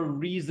similar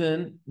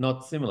reason,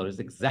 not similar, it's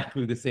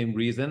exactly the same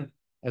reason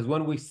as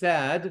when we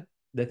said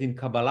that in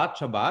Kabbalat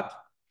Shabbat,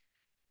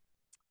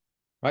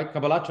 right?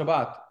 Kabbalat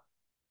Shabbat,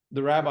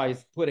 the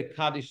rabbis put a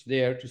Kaddish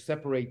there to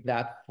separate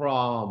that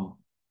from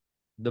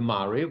the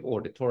Mariv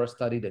or the Torah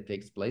study that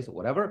takes place or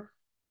whatever,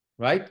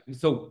 right?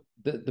 So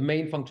the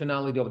main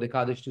functionality of the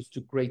Kaddish is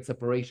to create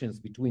separations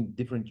between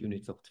different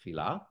units of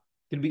Tefillah.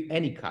 It can be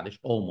any Kaddish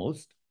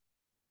almost,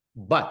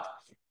 but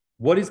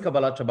what is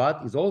Kabbalat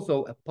Shabbat is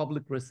also a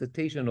public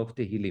recitation of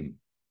Tehillim.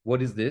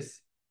 What is this?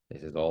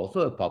 This is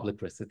also a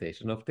public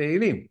recitation of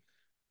Tehillim.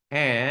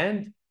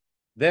 And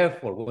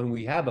therefore, when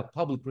we have a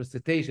public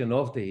recitation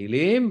of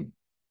Tehillim,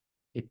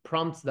 it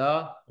prompts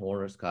the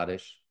mourner's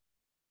Kaddish.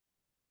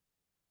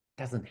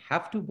 Doesn't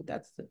have to, but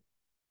that's the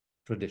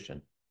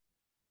tradition.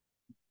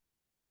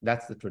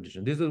 That's the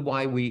tradition. This is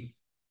why we,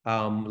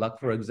 like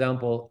for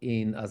example,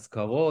 in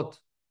Azkarot,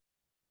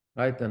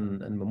 right,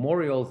 and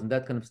memorials and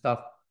that kind of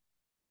stuff,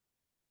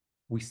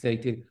 we say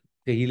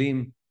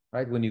Tehillim,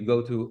 right? When you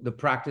go to, the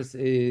practice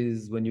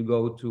is when you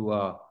go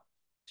to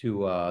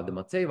the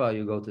Matzeva,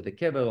 you go to the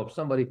Kever of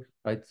somebody,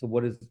 right? So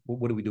what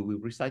do we do? We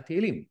recite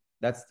Tehillim.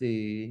 That's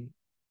the,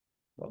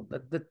 well,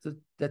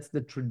 that's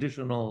the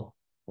traditional,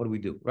 what do we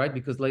do, right?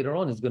 Because later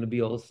on it's going to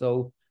be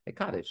also a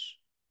Kaddish.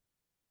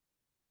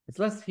 It's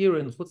less here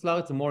in Chutz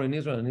La'aretz and more in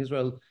Israel. In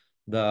Israel,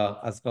 the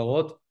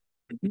Azkarot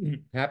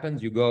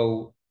happens, you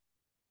go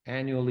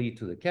annually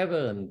to the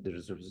Kever and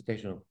there's a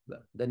recitation of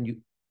that. Then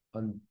you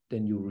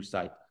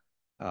recite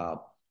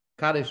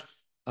Kaddish.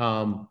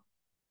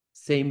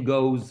 Same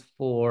goes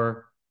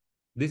for,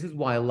 this is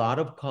why a lot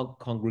of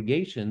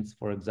congregations,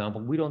 for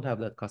example, we don't have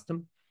that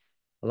custom.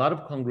 A lot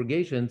of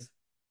congregations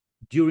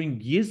during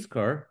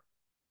Yizkar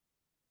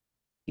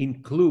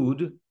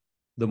include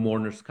the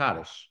mourner's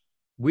Kaddish.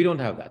 We don't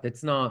have that.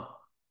 It's not,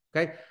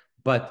 okay?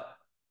 But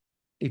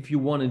if you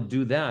want to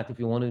do that, if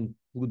you want to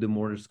include the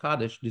mourner's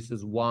Kaddish, this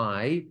is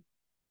why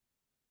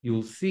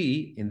you'll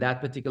see in that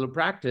particular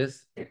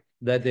practice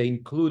that they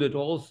included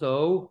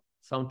also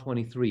Psalm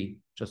 23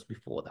 just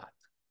before that,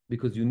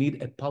 because you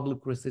need a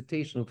public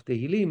recitation of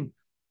Tehillim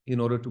in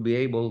order to be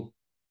able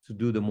to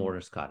do the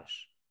mourner's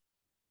Kaddish.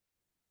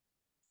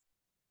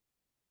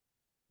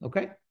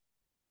 Okay?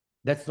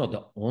 That's not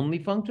the only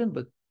function,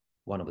 but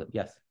one of them.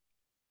 Yes?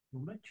 You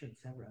mentioned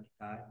several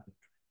times the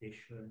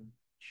tradition,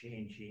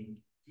 changing,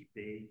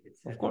 debate,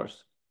 etc. Of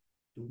course.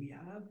 Do we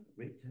have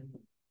written,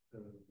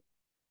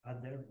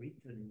 other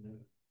written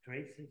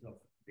traces of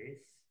this?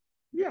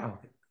 Yeah.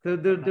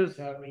 There's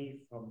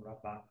from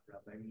Rabbi,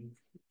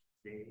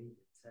 etc.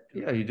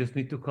 Yeah, you just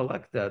need to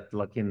collect that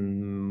like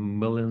in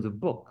millions of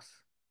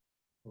books.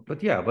 Okay.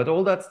 But yeah, but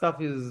all that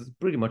stuff is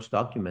pretty much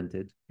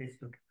documented.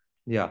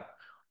 Yeah.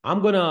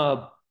 I'm going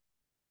to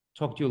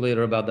talk to you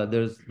later about that.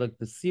 There's like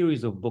the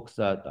series of books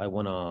that I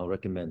want to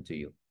recommend to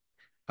you.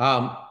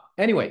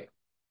 Anyway,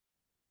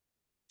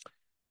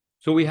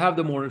 so we have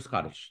the mourner's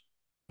Kaddish.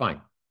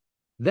 Fine.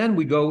 Then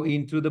we go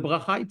into the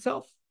bracha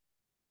itself.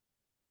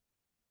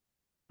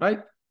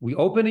 Right? We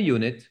open a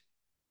unit,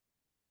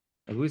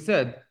 as we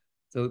said,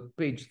 so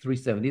page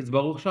 370, it's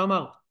Baruch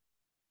Shamar.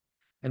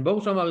 And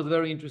Baruch Shamar is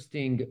very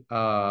interesting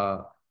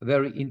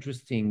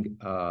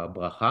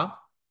bracha.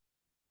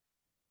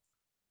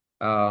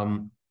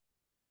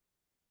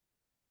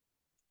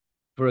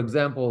 For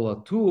example,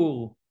 a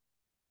tour,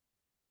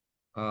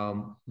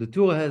 the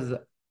tour has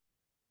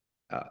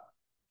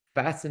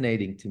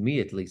fascinating, to me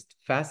at least,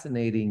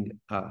 fascinating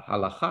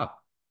halacha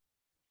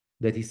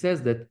that he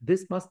says that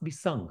this must be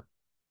sung.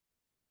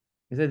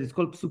 He said it's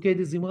called Pesukei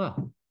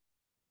Dezimra.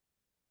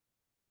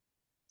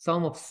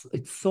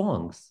 It's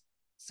songs.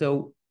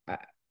 So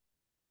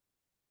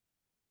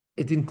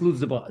it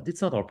includes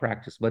it's not our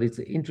practice, but it's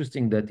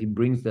interesting that he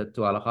brings that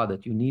to halacha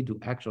that you need to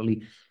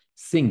actually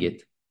sing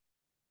it.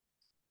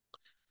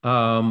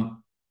 Baruch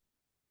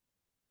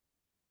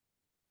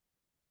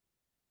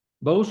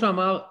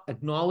Shamar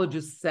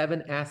acknowledges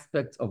 7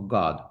 aspects of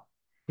God.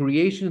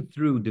 Creation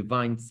through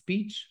divine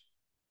speech.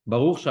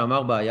 Baruch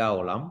Shamar ba'aya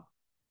olam.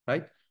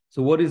 Right?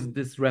 So what is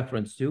this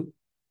reference to?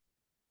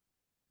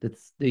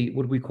 That's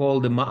what we call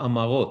the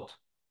ma'amarot.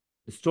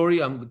 The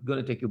story I'm going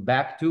to take you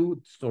back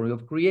to, the story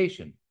of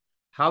creation.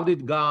 How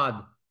did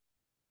God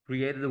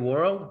create the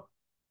world?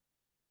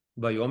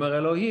 Vayomer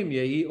Elohim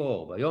yehi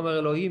or. Vayomer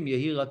Elohim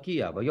yehi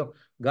rakia.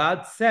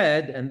 God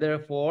said, and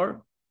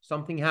therefore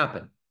something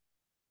happened.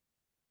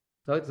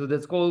 So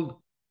that's called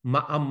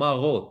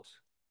ma'amarot.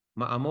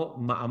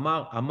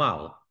 Ma'amar,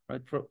 amar.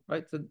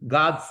 Right? So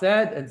God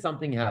said, and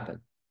something happened.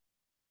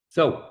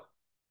 So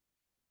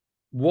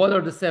what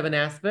are the 7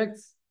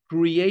 aspects?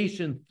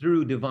 Creation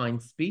through divine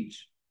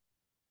speech.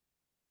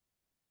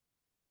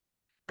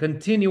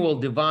 continual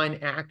divine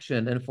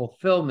action and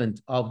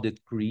fulfillment of the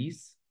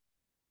decrees.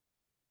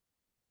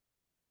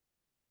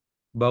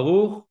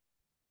 Baruch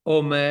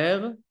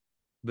Omer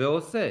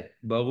ve'oseh.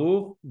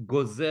 Baruch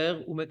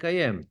gozer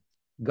u'mekayem.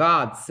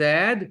 God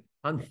said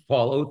and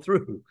follow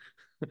through.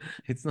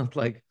 It's not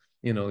like,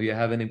 you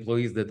have an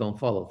employees that don't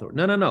follow through.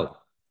 No.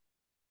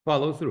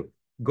 Follow through.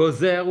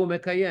 Gozer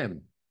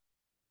u'mekayem.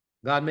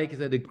 God makes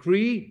a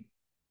decree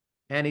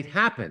and it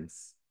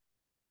happens.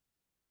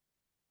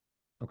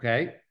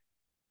 Okay?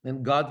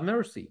 And God's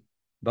mercy.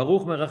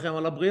 Baruch merachem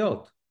al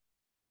habriot.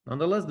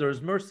 Nonetheless, there is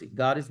mercy.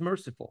 God is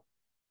merciful.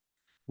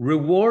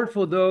 Reward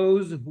for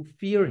those who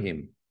fear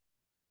him.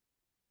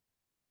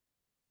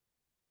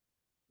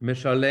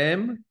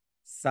 Meshalem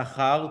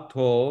sachar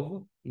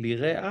tov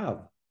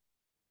lire'av.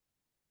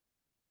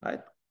 Right?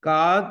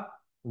 God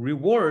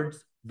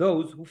rewards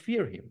those who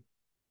fear him.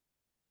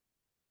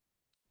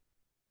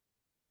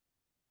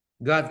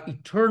 God's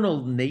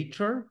eternal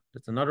nature,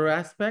 that's another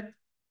aspect.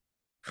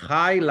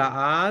 Chai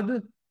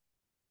la'ad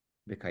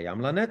v'kayam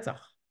lanetzach.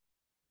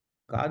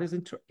 God is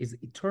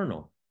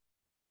eternal.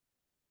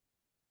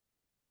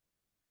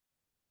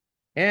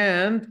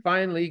 And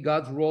finally,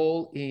 God's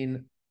role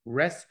in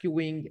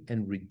rescuing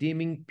and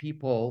redeeming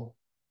people.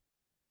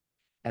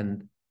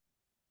 And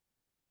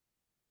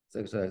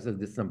so I said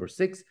this number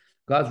 6,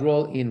 God's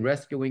role in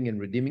rescuing and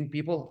redeeming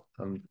people.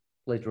 I'm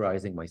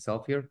plagiarizing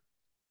myself here,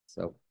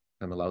 so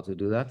I'm allowed to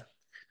do that.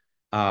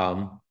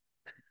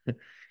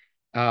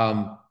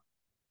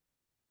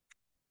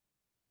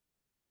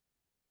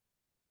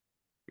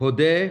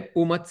 Podeh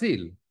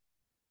umatzil,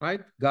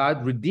 right?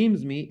 God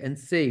redeems me and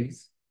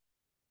saves.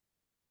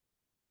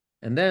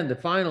 And then the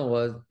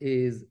final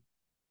is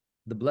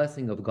the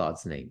blessing of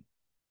God's name.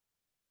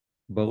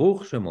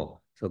 Baruch Shemo.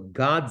 So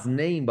God's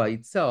name by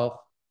itself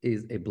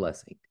is a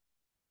blessing.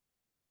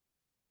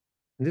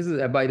 And this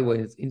is, by the way,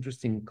 it's an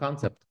interesting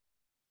concept.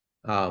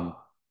 When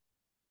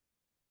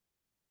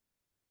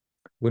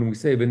we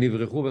say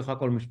 "V'nivrechu b'cha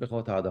kol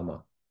mishpechot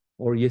ha'adama,"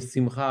 or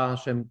 "Yesimcha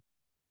Hashem,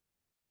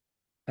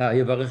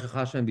 Yevarechecha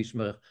Hashem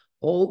v'yishmerech,"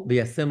 or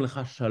 "V'yasem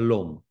lecha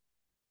shalom,"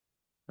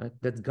 right?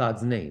 That's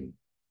God's name.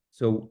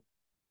 So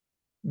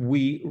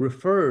we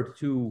refer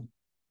to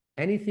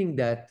anything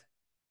that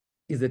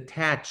is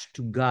attached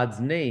to God's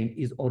name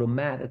is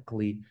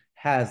automatically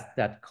has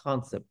that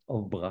concept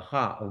of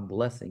bracha, of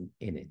blessing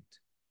in it.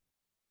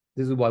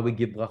 This is why we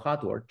give bracha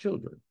to our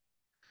children.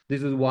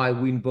 This is why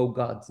we invoke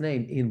God's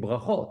name in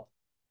brachot.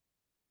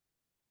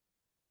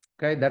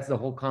 Okay, that's the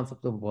whole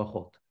concept of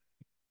brachot.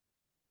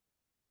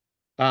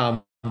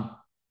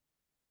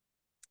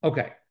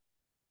 Okay.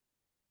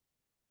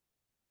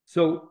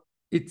 So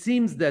it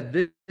seems that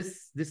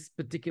this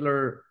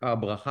particular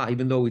bracha,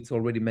 even though it's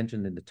already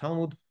mentioned in the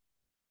Talmud,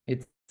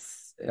 it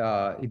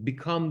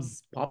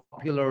becomes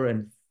popular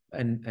and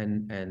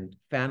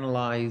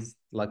finalized,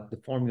 like the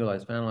formula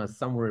is finalized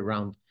somewhere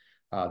around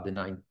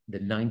the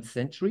 9th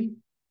century.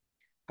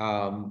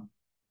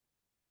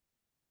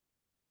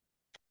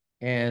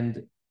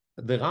 And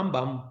the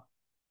Rambam,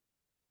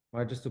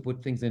 right, just to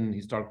put things in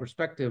historic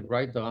perspective,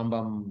 right? The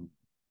Rambam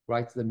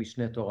writes the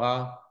Mishneh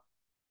Torah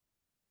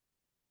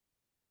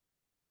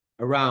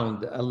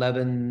around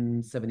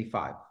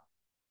 1175.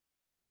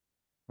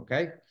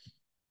 Okay?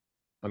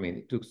 I mean,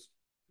 it took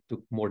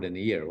more than a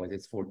year, right?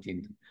 It's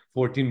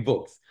 14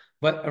 books.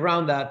 But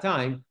around that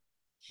time,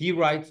 he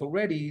writes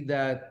already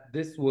that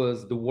this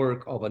was the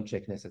work of Anshe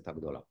Knesset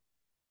Hagdola.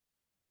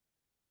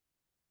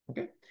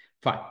 Okay,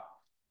 fine.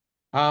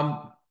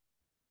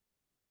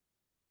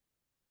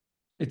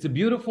 It's a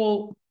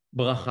beautiful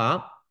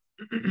bracha.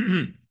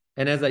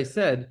 And as I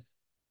said,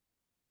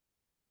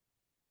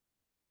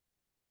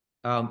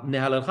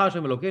 נהללך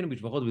השם אלוקינו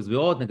בשבחות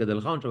וזבירות,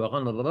 נגדלך ונשבחך,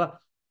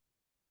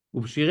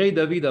 ובשירי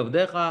דוד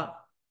עבדיך,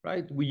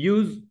 right? We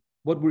use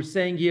what we're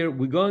saying here.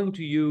 We're going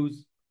to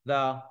use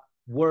the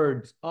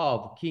words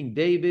of King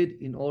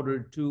David in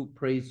order to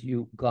praise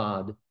you,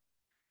 God.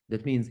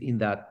 That means in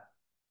that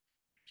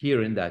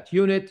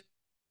unit,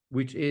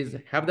 which is,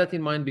 have that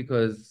in mind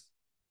because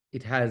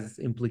it has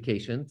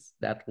implications.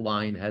 That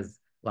line has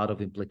a lot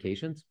of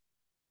implications.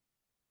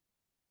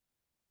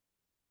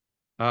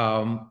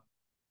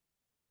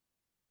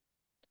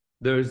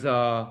 There's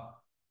a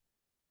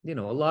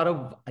lot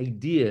of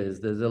ideas.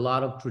 There's a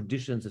lot of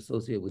traditions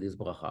associated with this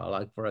bracha.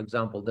 Like, for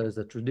example, there's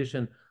a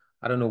tradition,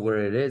 I don't know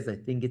where it is. I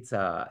think it's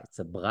a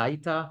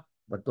braita,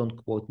 but don't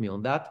quote me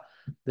on that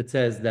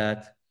says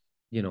that,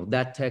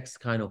 that text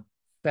kind of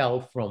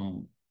fell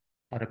on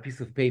a piece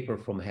of paper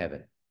from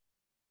heaven.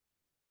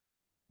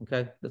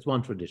 Okay, that's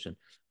one tradition.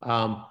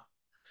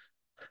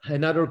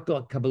 Another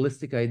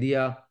Kabbalistic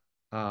idea,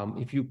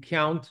 if you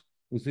count,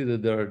 you see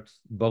that there's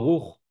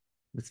Baruch,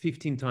 it's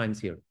 15 times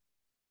here,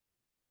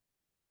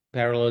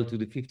 parallel to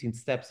the 15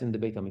 steps in the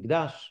Beit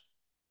HaMikdash.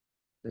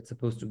 That's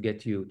supposed to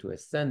get you to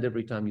ascend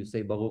every time you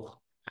say Baruch.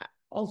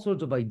 All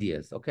sorts of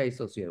ideas, okay,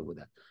 associated with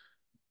that.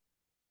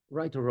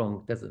 Right or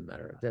wrong, doesn't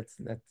matter.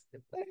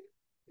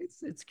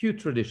 It's cute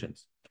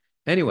traditions.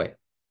 Anyway,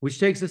 which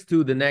takes us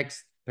to the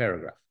next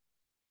paragraph.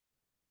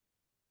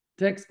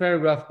 text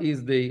paragraph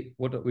is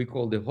what we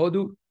call the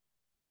Hodu,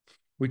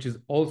 which is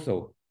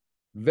also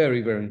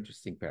very, very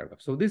interesting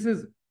paragraph. So this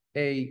is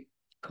a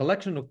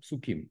collection of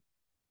psukim.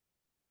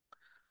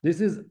 This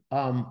is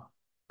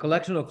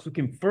collection of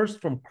psukim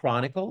first from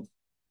Chronicles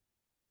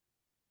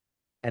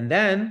and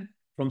then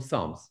from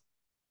Psalms,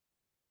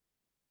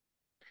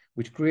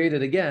 which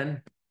created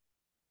again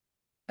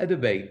a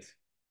debate.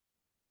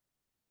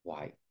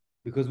 Why?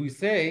 Because we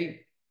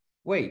say,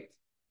 wait,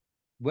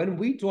 when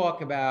we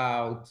talk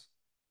about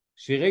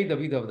Shirei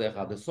David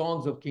Avdecha, the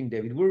songs of King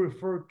David, we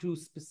refer to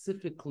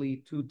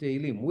specifically to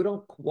Tehillim. We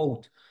don't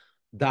quote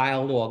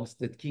dialogues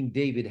that King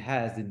David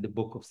has in the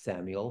book of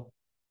Samuel.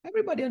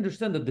 Everybody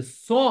understands that the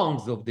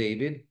songs of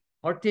David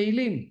are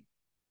Tehillim.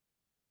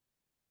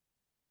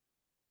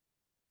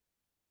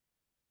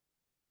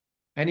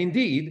 And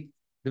indeed,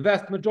 the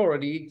vast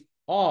majority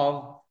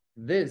of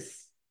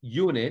this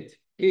unit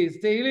is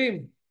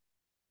Tehillim.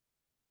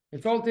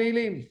 It's all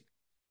Tehillim.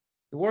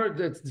 The word,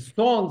 it's the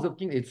songs of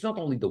King. It's not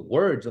only the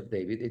words of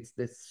David, it's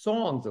the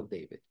songs of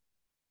David.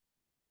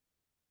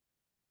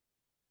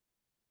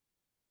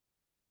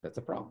 That's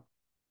a problem.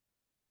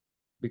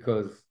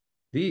 Because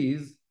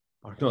these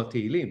are not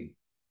Tehillim.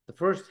 The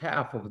first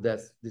half of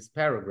this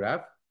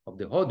paragraph of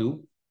the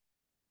Hodu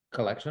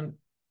collection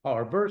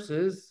are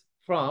verses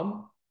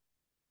from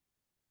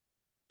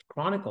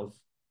Chronicles,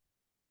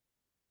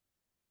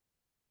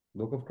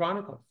 Book of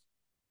Chronicles.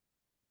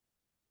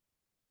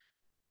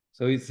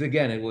 So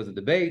it was a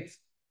debate,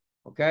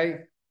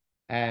 okay?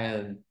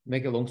 And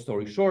make a long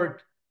story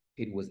short,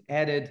 it was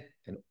added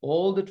and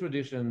all the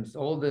traditions,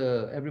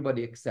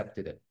 everybody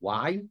accepted it.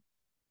 Why?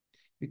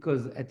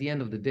 Because at the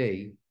end of the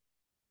day,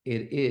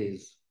 it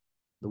is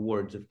the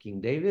words of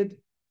King David,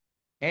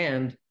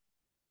 and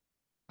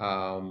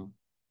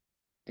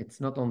it's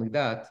not only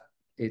that,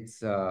 it's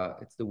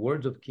the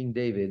words of King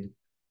David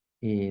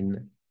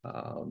in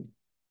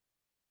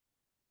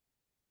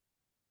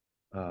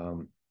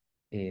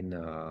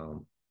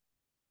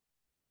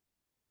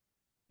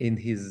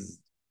his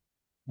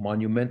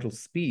monumental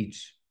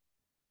speech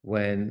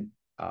when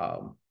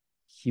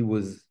he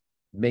was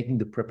making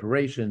the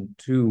preparation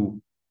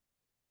to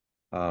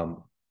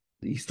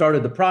he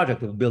started the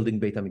project of building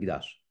Beit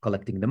HaMikdash,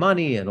 collecting the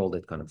money and all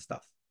that kind of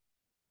stuff.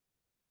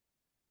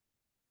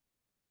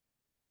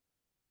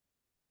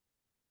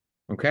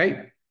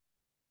 Okay?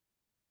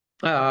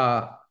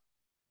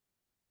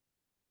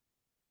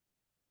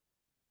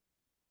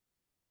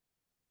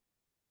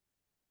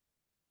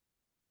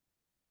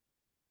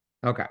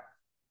 Okay.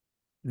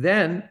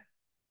 Then,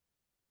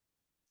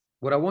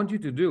 what I want you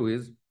to do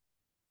is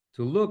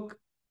to look.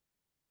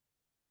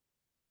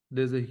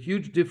 There's a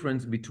huge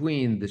difference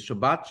between the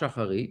Shabbat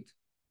Shacharit,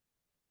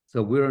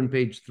 so we're on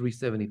page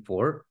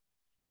 374,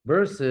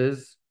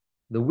 versus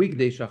the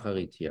weekday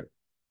Shacharit here.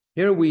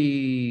 Here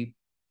we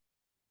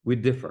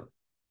differ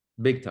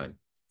big time.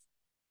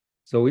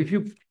 So if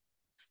you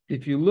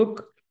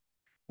look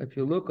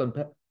on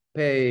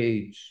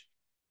page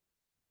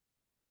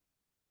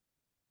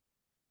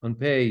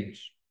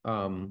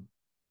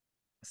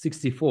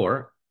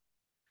 64,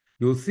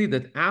 you'll see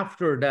that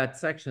after that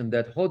section,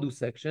 that Hodu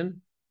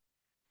section,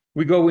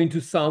 we go into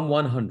Psalm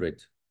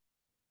 100.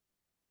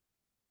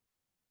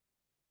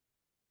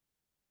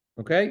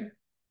 Okay?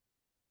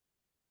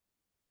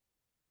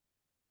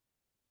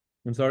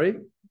 I'm sorry?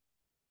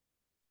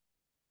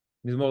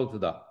 Mizmor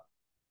Todah.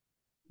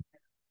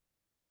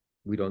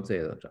 We don't say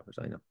it on Shabbos,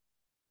 I know.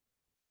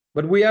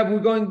 But we're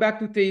going back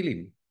to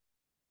Tehillim,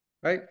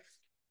 right?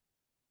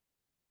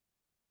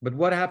 But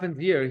what happens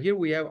here? Here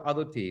we have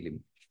other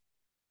Tehillim.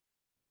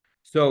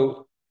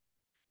 So,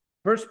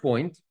 first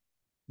point,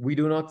 we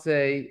do not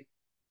say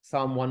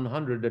Psalm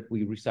 100 that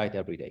we recite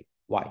every day.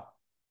 Why?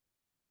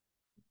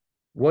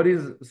 What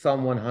is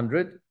Psalm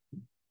 100?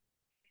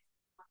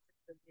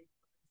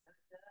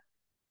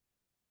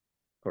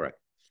 Correct.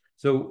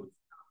 So,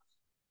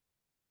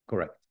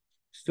 correct.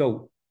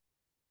 So,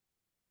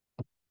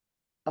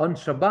 on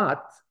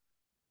Shabbat,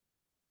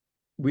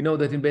 we know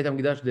that in Beit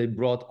HaMikdash they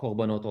brought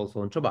korbanot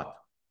also on Shabbat.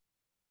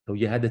 So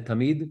you had the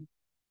Tamid,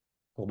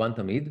 Korban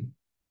Tamid,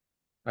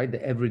 right?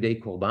 The everyday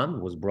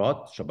Korban was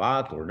brought,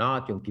 Shabbat or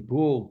not, Yom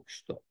Kippur,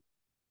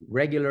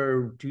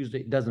 regular Tuesday,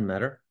 it doesn't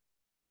matter.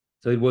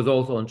 So it was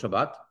also on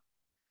Shabbat.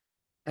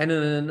 And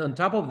then on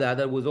top of that,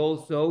 there was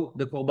also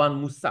the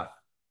Korban Musaf,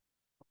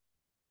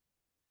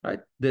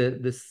 right?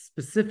 The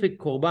specific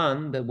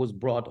Korban that was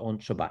brought on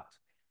Shabbat.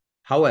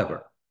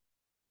 However,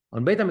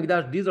 on Beit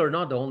HaMikdash, these are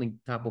not the only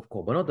type of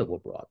korbanot that were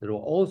brought. There were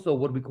also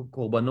what we call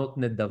korbanot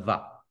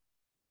nedava.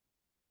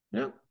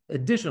 Yeah,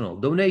 additional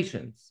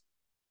donations,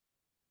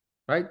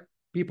 right?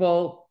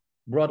 People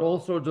brought all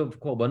sorts of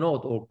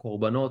korbanot or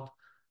korbanot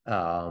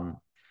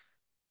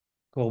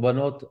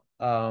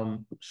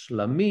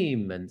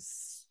shlamim, and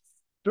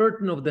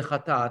certain of the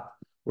chatat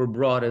were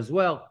brought as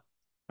well,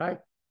 right?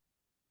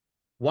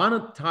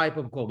 One type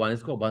of korban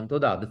is korban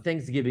todah, the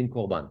Thanksgiving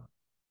korban.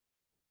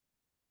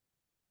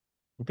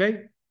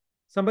 Okay?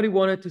 Somebody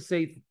wanted to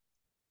say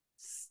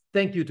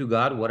thank you to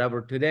God,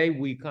 whatever. Today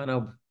we kind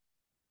of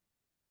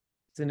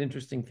It's an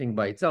interesting thing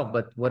by itself,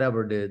 but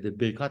whatever, the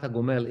Birkat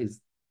HaGomel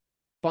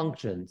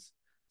functions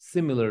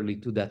similarly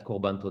to that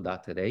Korban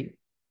Todah today.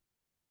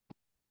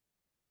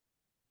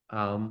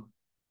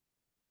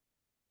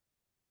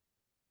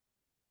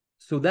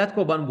 So that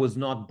Korban was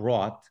not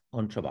brought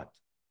on Shabbat.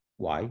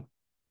 Why?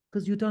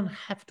 Because you don't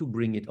have to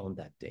bring it on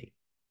that day.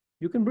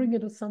 You can bring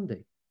it on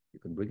Sunday. You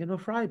can bring it on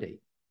Friday.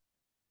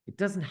 It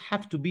doesn't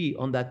have to be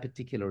on that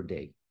particular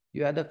day.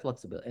 You have that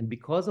flexibility. And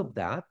because of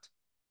that,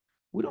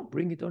 we don't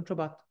bring it on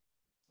Shabbat.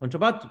 On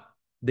Shabbat,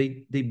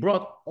 they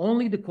brought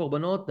only the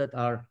korbanot that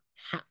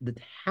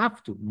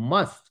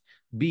must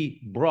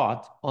be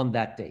brought on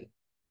that day.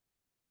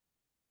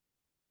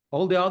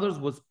 All the others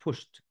was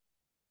pushed.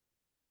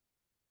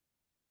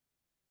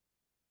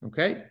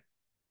 Okay?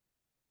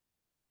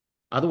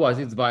 Otherwise,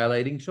 it's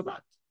violating Shabbat.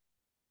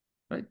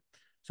 Right?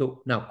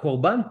 So now,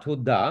 Korban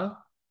Todah,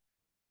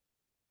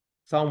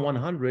 Psalm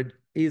 100,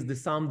 is the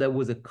psalm that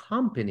was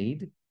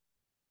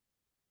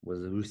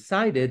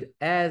recited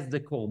as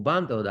the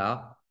Korban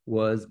Todah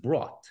was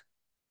brought.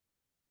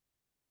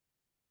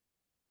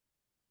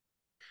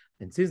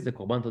 And since the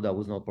Korban Todah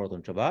was not brought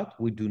on Shabbat,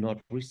 we do not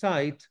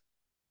recite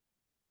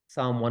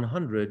Psalm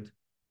 100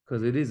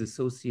 because it is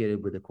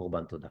associated with the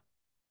Korban Todah.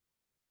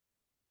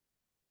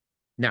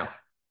 Now,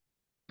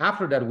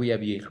 after that, we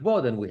have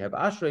Yichvod, and we have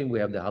Ashrei, and we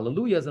have the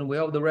Hallelujahs, and we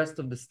have the rest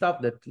of the stuff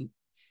that,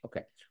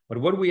 okay. But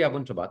what do we have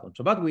on Shabbat? On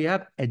Shabbat, we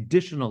have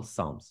additional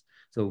Psalms.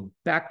 So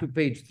back to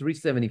page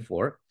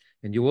 374,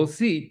 and you will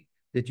see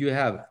that you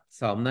have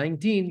Psalm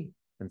 19,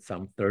 and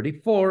Psalm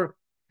 34,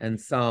 and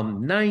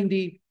Psalm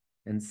 90,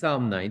 and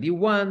Psalm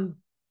 91,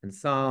 and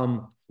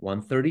Psalm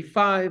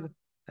 135,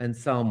 and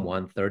Psalm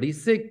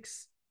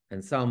 136,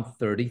 and Psalm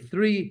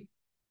 33.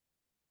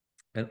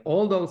 And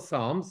all those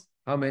Psalms,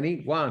 how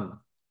many? 1,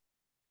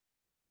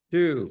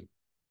 2,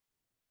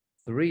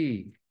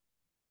 3,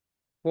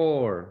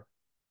 4,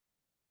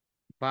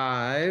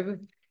 5,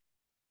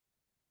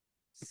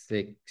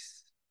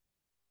 6,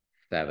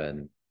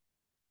 7.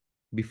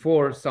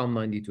 Before Psalm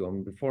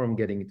 92, before I'm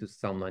getting into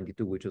Psalm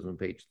 92, which is on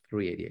page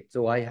 388.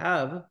 So I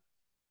have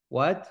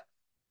what?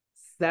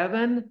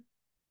 7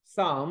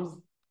 Psalms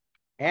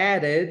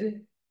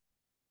added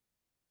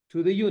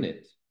to the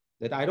unit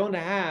that I don't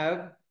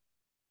have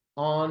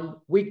on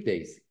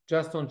weekdays,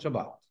 just on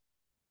Shabbat.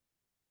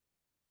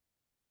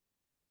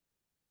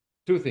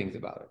 2 things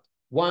about it.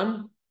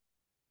 1,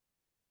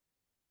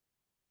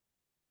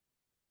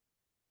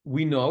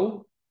 we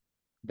know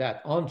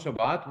that on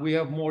Shabbat, we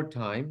have more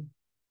time.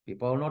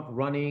 People are not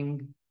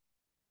running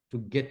to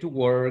get to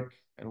work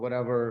and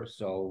whatever.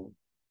 So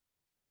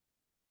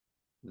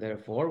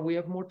therefore, we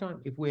have more time.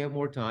 If we have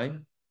more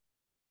time,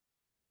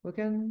 we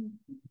can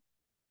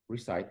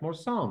recite more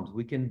Psalms.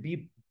 We can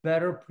be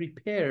better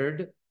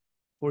prepared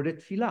for the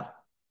tefillah.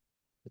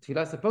 The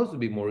tefillah is supposed to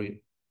be more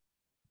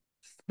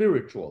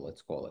spiritual,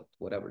 let's call it,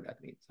 whatever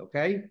that means,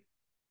 okay?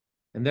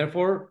 And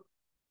therefore,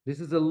 this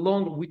is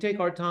we take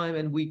our time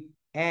and we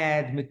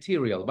add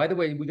material. By the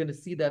way, we're going to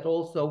see that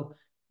also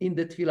in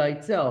the tefillah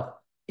itself,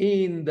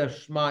 in the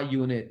Shema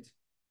unit.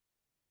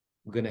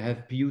 We're going to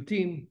have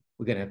piyutim.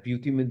 We're going to have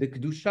piyutim in the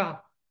Kedusha.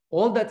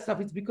 All that stuff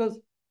is because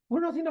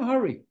we're not in a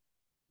hurry.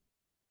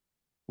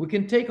 We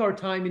can take our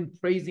time in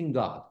praising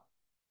God.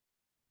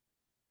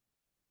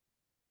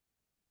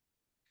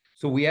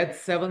 So we had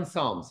 7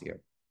 Psalms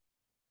here.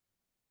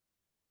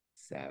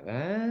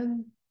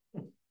 7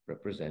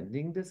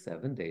 representing the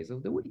 7 days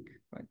of the week,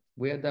 right?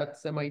 We had that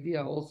same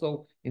idea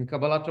also in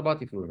Kabbalat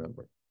Shabbat, if you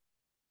remember.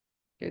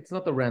 Okay, it's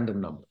not a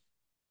random number.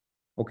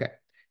 Okay.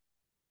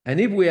 And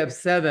if we have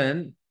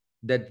 7,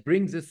 that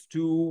brings us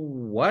to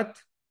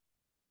what?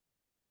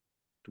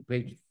 To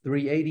page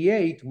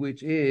 388,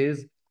 which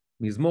is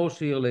Mizmor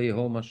Shir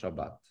Le'Yehova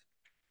Shabbat.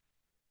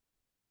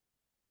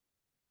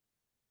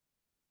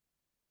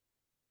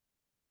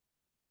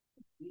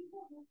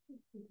 People have to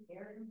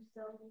prepare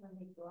themselves when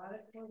they go out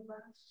of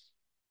Korban.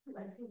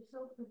 Like they're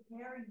so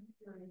preparing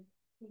for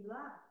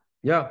tefillah.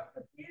 Yeah.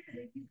 But then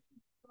they used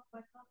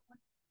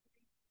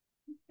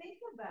to think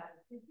about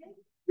it, did they?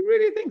 You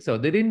really think so?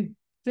 They didn't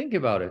think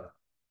about it.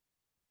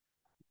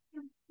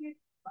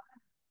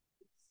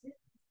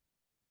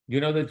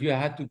 You know that you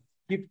have to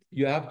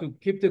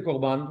keep the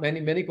korban,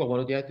 many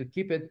korbanot, you have to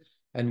keep it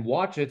and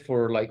watch it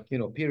for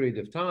period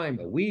of time,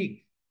 a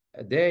week,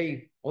 a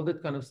day, all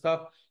that kind of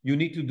stuff. You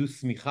need to do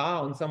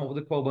smicha on some of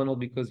the korbanot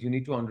because you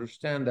need to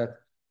understand that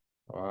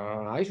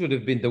I should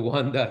have been the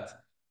one that,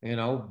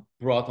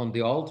 brought on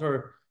the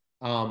altar.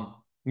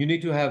 You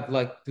need to have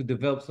to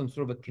develop some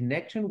sort of a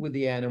connection with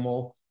the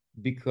animal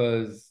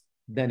because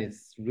then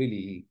it's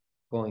really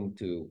going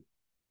to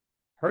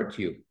hurt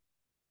you.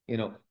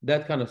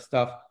 That kind of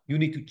stuff. You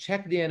need to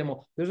check the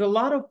animal. There's a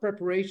lot of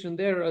preparation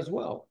there as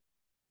well.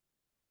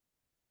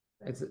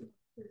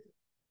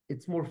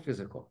 It's more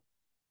physical.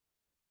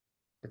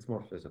 It's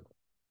more physical.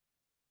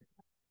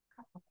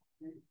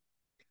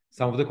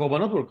 Some of the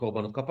korbanot were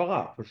korbanot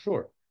kapara, for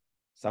sure.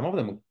 Some of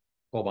them,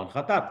 korban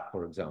chatat,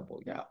 for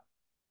example. Yeah.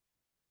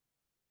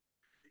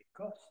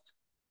 Cost.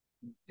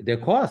 They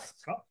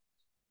cost.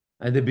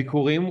 And the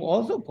bikurim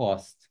also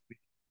cost.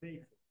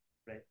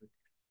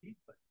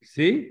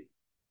 See?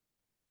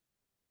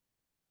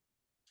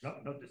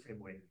 Not the same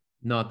way.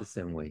 Not the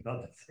same way.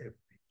 Not the same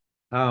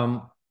way.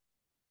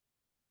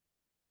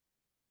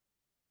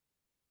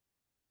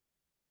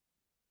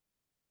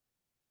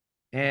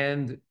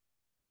 And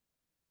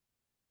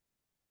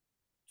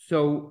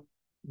so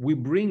we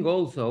bring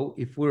also,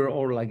 if we're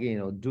all like,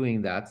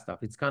 doing that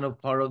stuff, it's kind of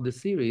part of the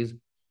series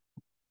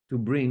to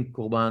bring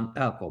Korban,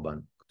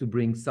 to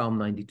bring Psalm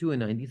 92 and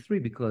 93,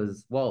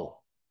 because,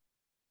 well,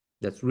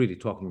 that's really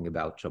talking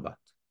about Shabbat.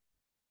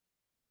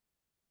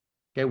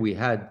 Okay, we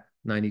had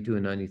 92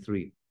 and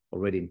 93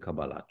 already in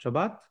Kabbalah.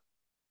 Shabbat,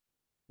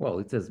 well,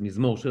 it says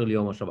Mizmor Shir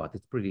Yom Shabbat.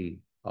 It's pretty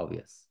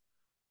obvious.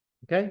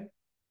 Okay?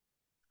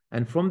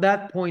 And from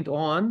that point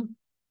on,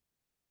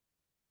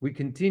 we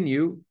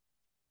continue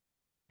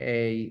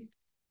a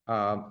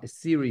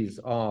series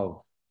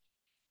of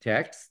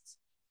texts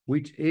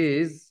which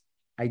is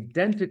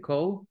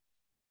identical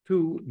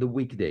to the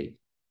weekday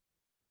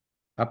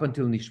up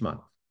until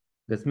Nishmat.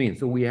 That means,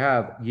 so we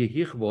have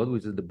Yehichvod,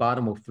 which is the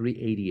bottom of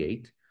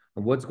 388.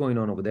 And what's going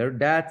on over there?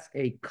 That's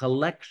a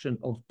collection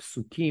of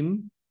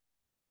psukim,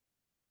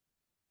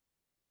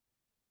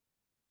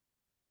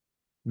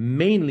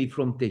 mainly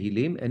from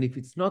Tehillim. And if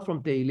it's not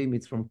from Tehillim,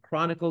 it's from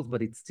Chronicles,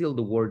 but it's still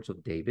the words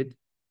of David,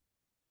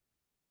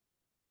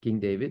 King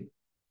David.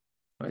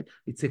 Right?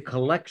 It's a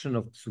collection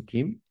of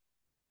psukim.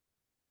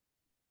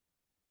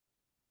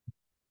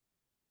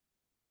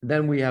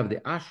 Then we have the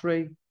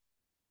Ashrei.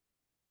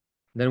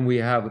 Then we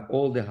have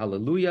all the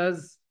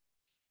hallelujahs.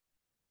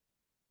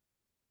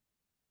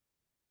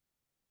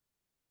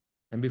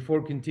 And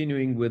before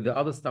continuing with the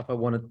other stuff, I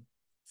want to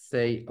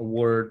say a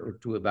word or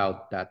two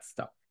about that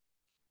stuff.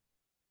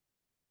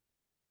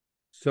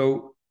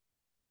 So,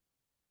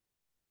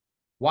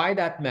 why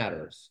that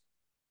matters?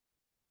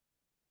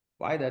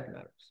 Why that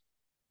matters?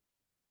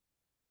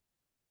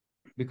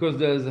 Because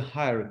there's a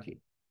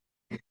hierarchy.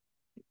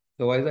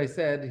 So, as I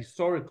said,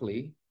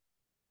 historically,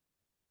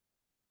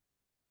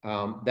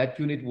 that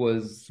unit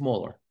was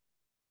smaller.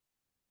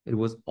 It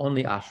was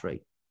only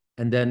Ashrei.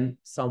 And then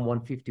Psalm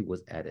 150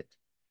 was added.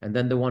 And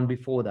then the one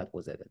before that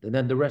was added. And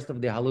then the rest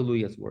of the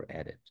hallelujahs were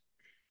added.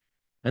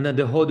 And then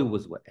the Hodu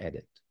was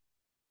added.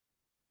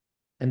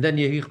 And then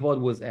Yehichvod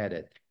was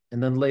added.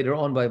 And then later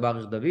on by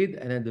Baruch David.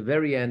 And at the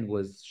very end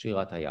was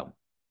Shirat Hayam.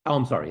 Oh,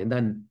 I'm sorry. And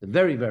then the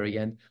very, very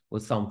end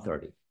was Psalm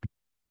 30.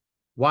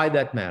 Why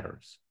that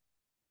matters?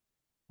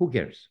 Who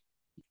cares?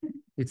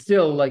 It's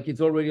still like,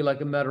 it's already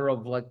like a matter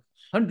of like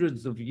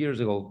hundreds of years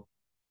ago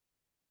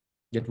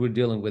that we're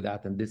dealing with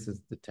that. And this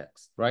is the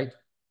text, right?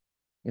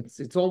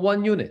 It's all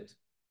one unit.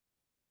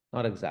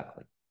 Not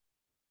exactly.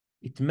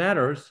 It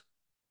matters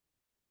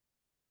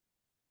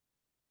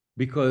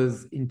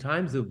because in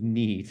times of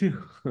need,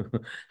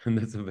 and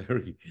that's a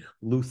very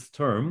loose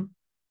term,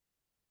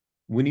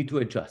 we need to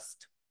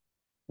adjust.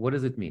 What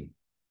does it mean?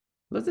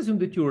 Let's assume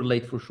that you were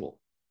late for shul.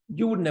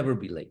 You would never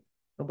be late.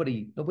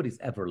 Nobody's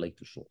ever late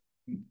to shul.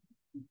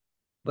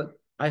 But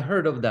I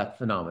heard of that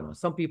phenomenon.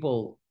 Some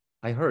people,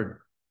 I heard,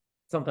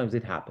 sometimes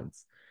it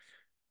happens.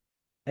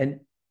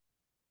 And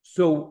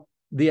so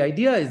the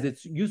idea is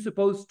that you're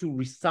supposed to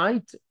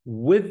recite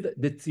with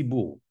the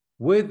tzibur,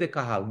 with the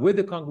kahal, with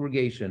the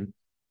congregation,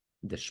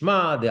 the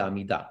Shema, the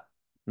Amidah.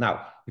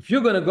 Now, if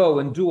you're going to go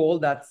and do all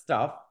that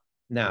stuff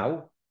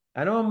now,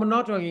 and I'm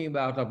not talking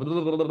about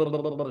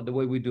the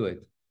way we do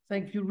it.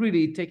 Like if you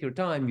really take your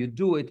time, you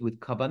do it with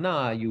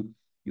kavanah, you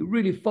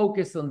really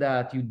focus on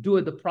that, you do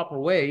it the proper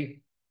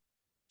way,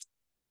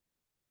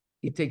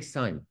 it takes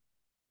time.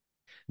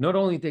 Not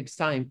only takes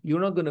time, you're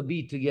not going to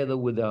be together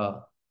with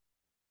a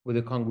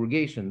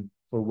congregation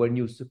for when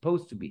you're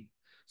supposed to be.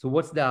 So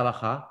what's the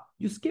halacha?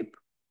 You skip.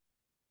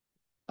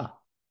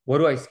 What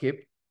do I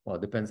skip? Well,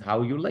 it depends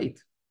how you're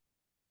late.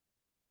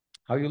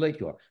 How late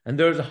you are. And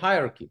there's a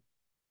hierarchy.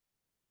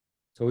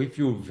 So if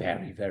you're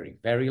very, very,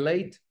 very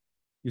late,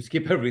 you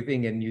skip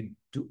everything and you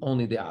do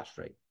only the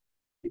Ashrei.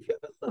 If you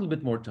have a little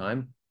bit more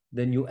time,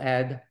 then you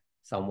add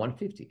Psalm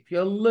 150. If you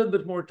have a little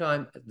bit more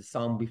time, the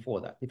Psalm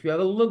before that. If you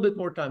have a little bit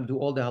more time, do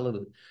all the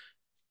Hallelujah.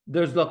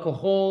 There's like a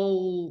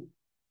whole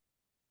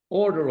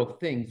order of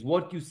things,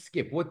 what you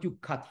skip, what you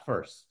cut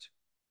first.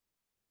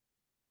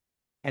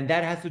 And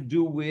that has to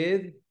do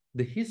with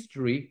the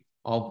history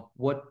of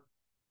what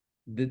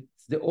the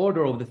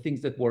order of the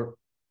things that were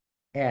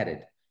added.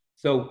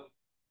 So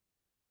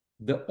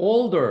the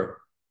older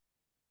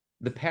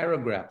the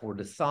paragraph or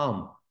the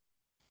psalm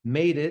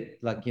made it,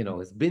 like,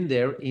 it's been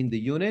there in the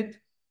unit,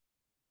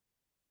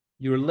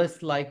 you're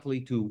less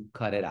likely to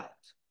cut it out.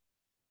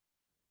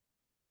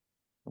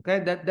 Okay,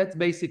 that's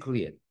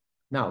basically it.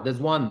 Now, there is,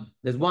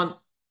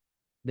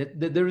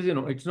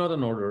 it's not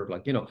an order,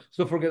 like,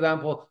 so for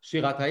example,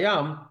 Shirat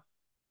Hayam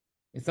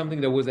is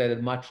something that was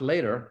added much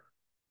later,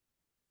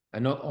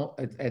 and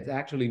it's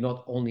actually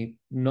not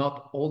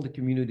all the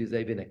communities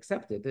even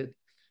accepted it.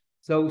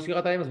 So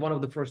Shirat Hayam is one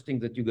of the first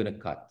things that you're going to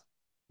cut,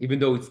 even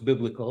though it's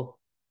biblical.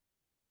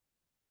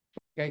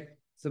 Okay,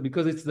 so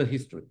because it's the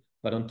history.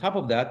 But on top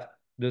of that,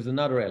 there's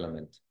another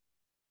element.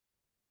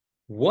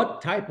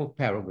 What type of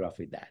paragraph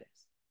is that?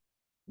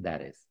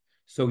 that is.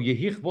 So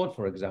Yehichvot,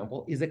 for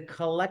example, is a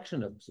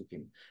collection of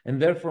psukim,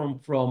 and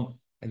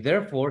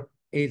therefore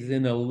is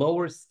in a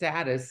lower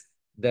status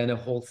than a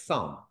whole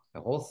psalm.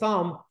 A whole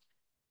psalm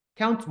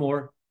counts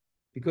more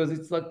because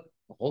it's like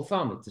a whole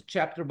psalm. It's a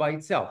chapter by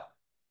itself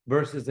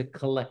versus a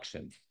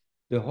collection.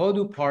 The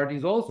Hodu part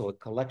is also a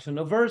collection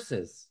of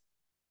verses.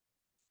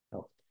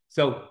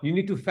 So you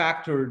need to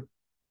factor.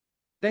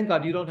 Thank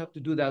God you don't have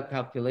to do that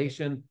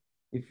calculation.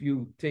 If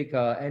you take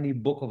any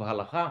book of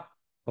halacha,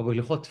 of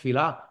Hilchot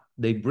Tefillah,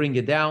 they bring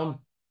it down.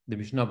 The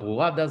Mishnah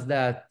Berurah does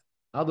that.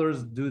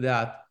 Others do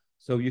that.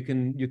 So you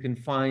can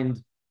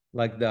find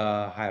like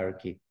the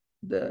hierarchy.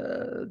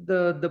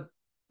 The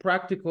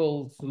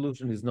practical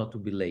solution is not to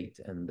be late,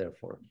 and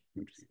therefore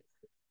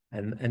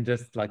and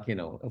just like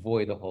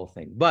avoid the whole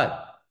thing.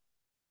 But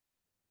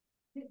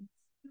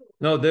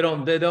no, they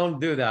don't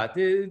do that.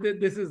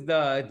 This is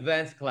the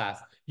advanced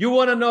class. You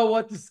want to know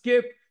what to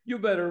skip? You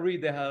better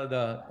read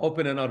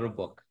open another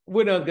book.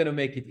 We're not going to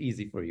make it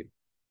easy for you.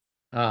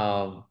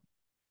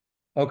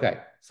 Okay,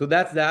 so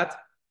that's that.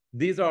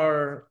 These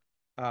are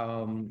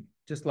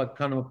just like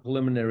kind of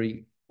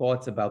preliminary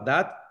thoughts about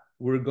that.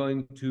 We're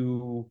going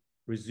to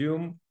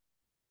resume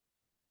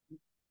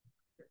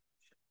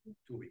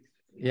 2 weeks.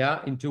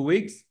 Yeah, in 2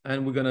 weeks,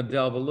 and we're going to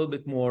delve a little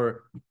bit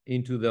more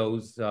into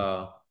those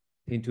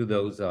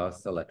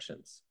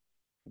selections.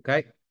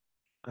 Okay,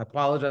 I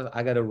apologize.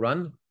 I got to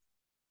run.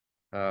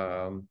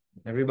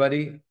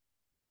 Everybody,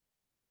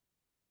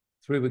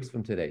 3 weeks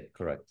from today,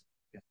 correct?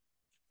 Yeah.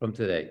 From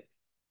today.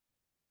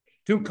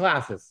 2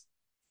 classes.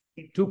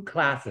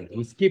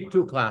 We skipped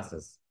 2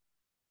 classes.